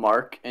show,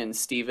 Mark and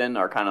Steven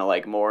are kind of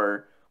like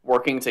more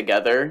working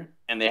together,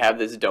 and they have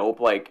this dope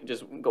like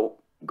just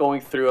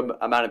going through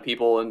amount of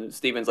people, and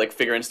Steven's like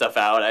figuring stuff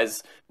out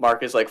as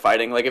Mark is like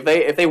fighting. Like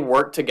if they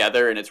work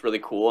together and it's really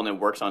cool and it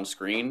works on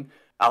screen,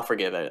 I'll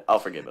forgive it. I'll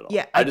forgive it all.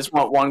 Yeah, I just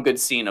want one good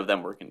scene of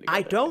them working together.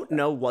 I don't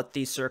know what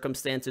these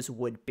circumstances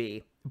would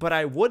be, but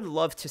I would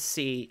love to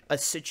see a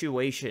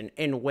situation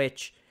in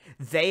which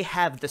they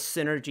have the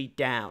synergy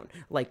down.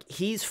 Like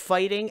he's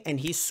fighting and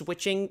he's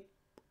switching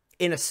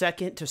in a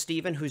second to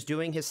Steven, who's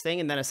doing his thing,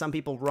 and then as some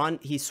people run,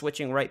 he's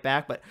switching right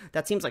back. But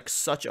that seems like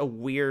such a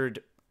weird.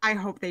 I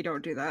hope they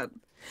don't do that.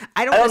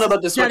 I I don't know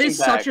about the switching That is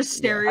back. such a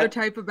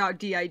stereotype about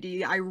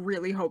DID. I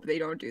really hope they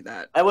don't do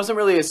that. I wasn't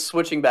really a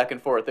switching back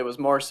and forth. It was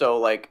more so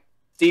like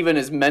Steven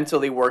is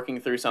mentally working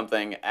through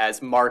something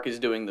as Mark is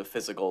doing the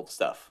physical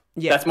stuff.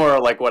 Yeah. That's more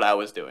like what I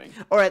was doing.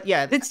 Or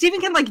yeah, That Steven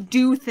can like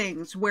do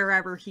things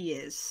wherever he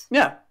is.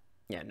 Yeah.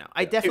 yeah, no,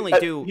 I definitely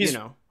do. He's You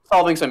know,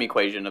 solving some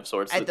equation of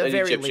sorts, at the an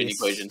very Egyptian least,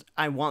 equation.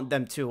 I want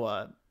them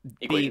to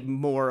be Equation.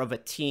 more of a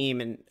team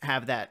and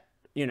have that,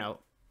 you know,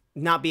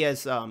 not be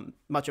as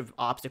much of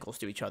obstacles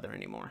to each other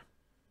anymore.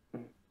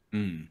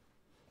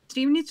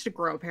 Steven needs to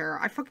grow up here.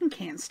 I fucking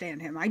can't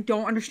stand him. I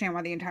don't understand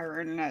why the entire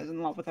internet is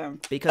in love with him.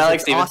 Because I like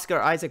it's Steven. Oscar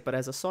Isaac, but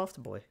as a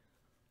soft boy.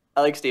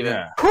 I like Steven.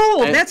 yeah.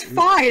 Cool, And- that's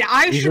fine.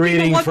 I He's should be the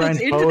reading one French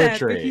that's into that, but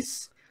poetry.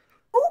 he's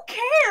who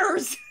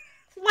cares?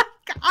 Like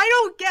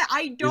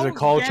I He's don't a get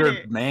cultured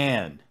it.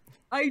 man.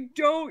 I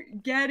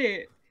don't get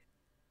it.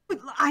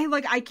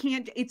 I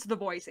can't. It's the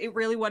voice. It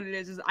really what it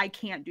is I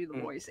can't do the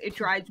voice. It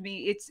drives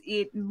me.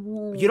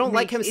 You don't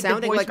like him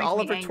sounding like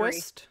Oliver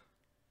Twist?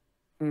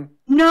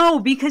 No,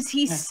 because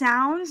he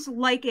sounds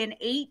like an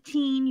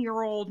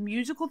 18-year-old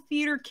musical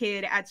theater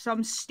kid at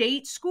some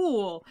state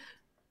school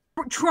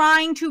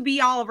trying to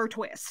be Oliver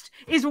Twist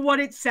is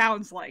what it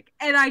sounds like,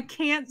 and I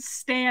can't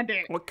stand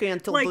it. What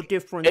can't tell the Like-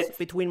 difference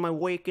between my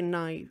wake and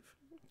night?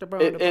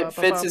 It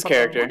fits his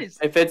character. What is-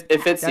 It fits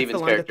That's Steven's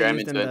the line that character. they I'm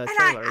used into in it. the And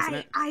trailer, isn't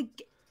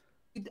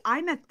it?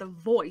 I meant the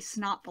voice,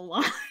 not the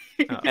line.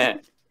 Oh. Eh.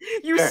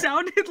 You Sure.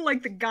 sounded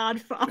like the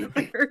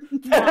Godfather,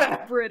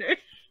 not British.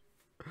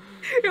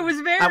 It was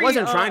very. I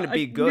wasn't trying to a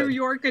be good. New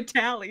York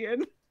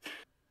Italian.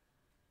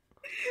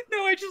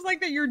 No, I just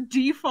like that your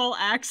default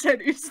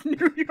accent is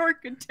New York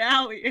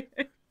Italian.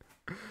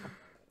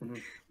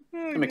 Mhm.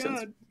 Oh, That makes sense.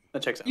 God.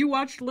 That checks out. You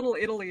watched Little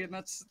Italy, and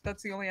that's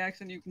the only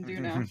accent you can do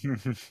now.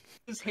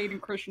 Is Hayden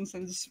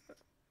Christensen's.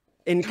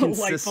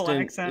 Inconsistent.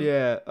 accent.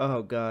 Yeah.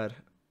 Oh god.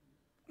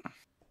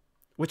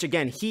 Which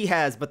again he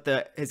has, but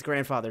his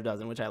grandfather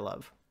doesn't, which I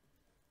love.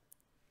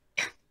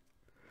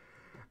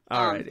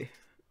 Alrighty.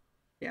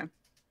 Yeah.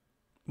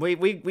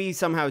 We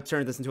somehow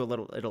turned this into a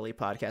Little Italy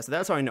podcast, so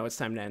that's how I know it's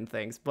time to end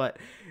things. But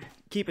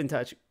keep in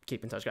touch,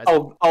 guys.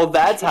 Oh,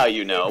 that's how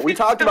you know. We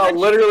talked about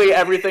literally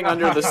everything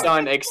under the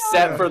sun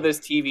except for this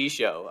TV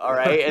show. All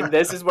right, and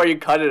this is where you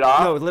cut it No,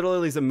 off. Little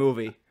Italy's a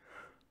movie.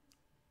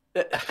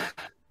 Yeah,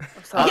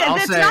 I'll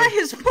that's say- not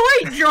his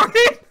point, Jordan.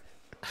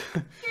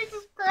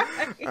 Jesus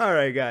Christ. All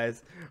right,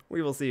 guys.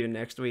 We will see you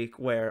next week,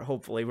 where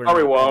hopefully we're Or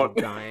we not all won't.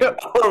 dying.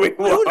 Or we Who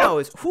won't.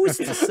 knows? Who's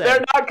to say?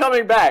 They're not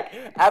coming back.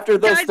 After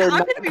this, Guys, they're I'm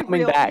not gonna be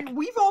coming real. back.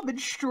 We've all been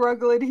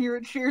struggling here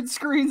at Shared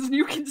Screens, and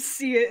you can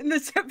see it in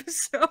this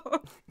episode.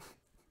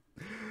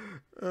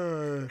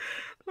 Oh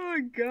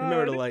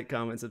Remember to god. like,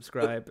 comment,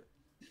 subscribe.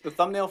 The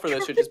thumbnail for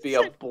this should just be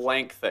a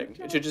blank thing.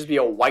 It should just be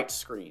a white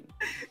screen.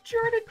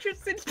 Jordan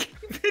just said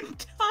keep in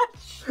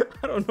touch.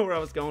 I don't know where I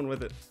was going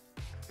with it.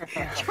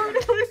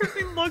 Jordan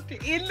literally looked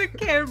in the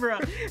camera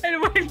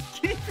and went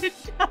keep in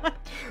touch.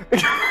 All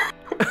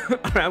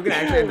right, I'm gonna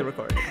actually end the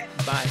recording.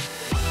 Bye.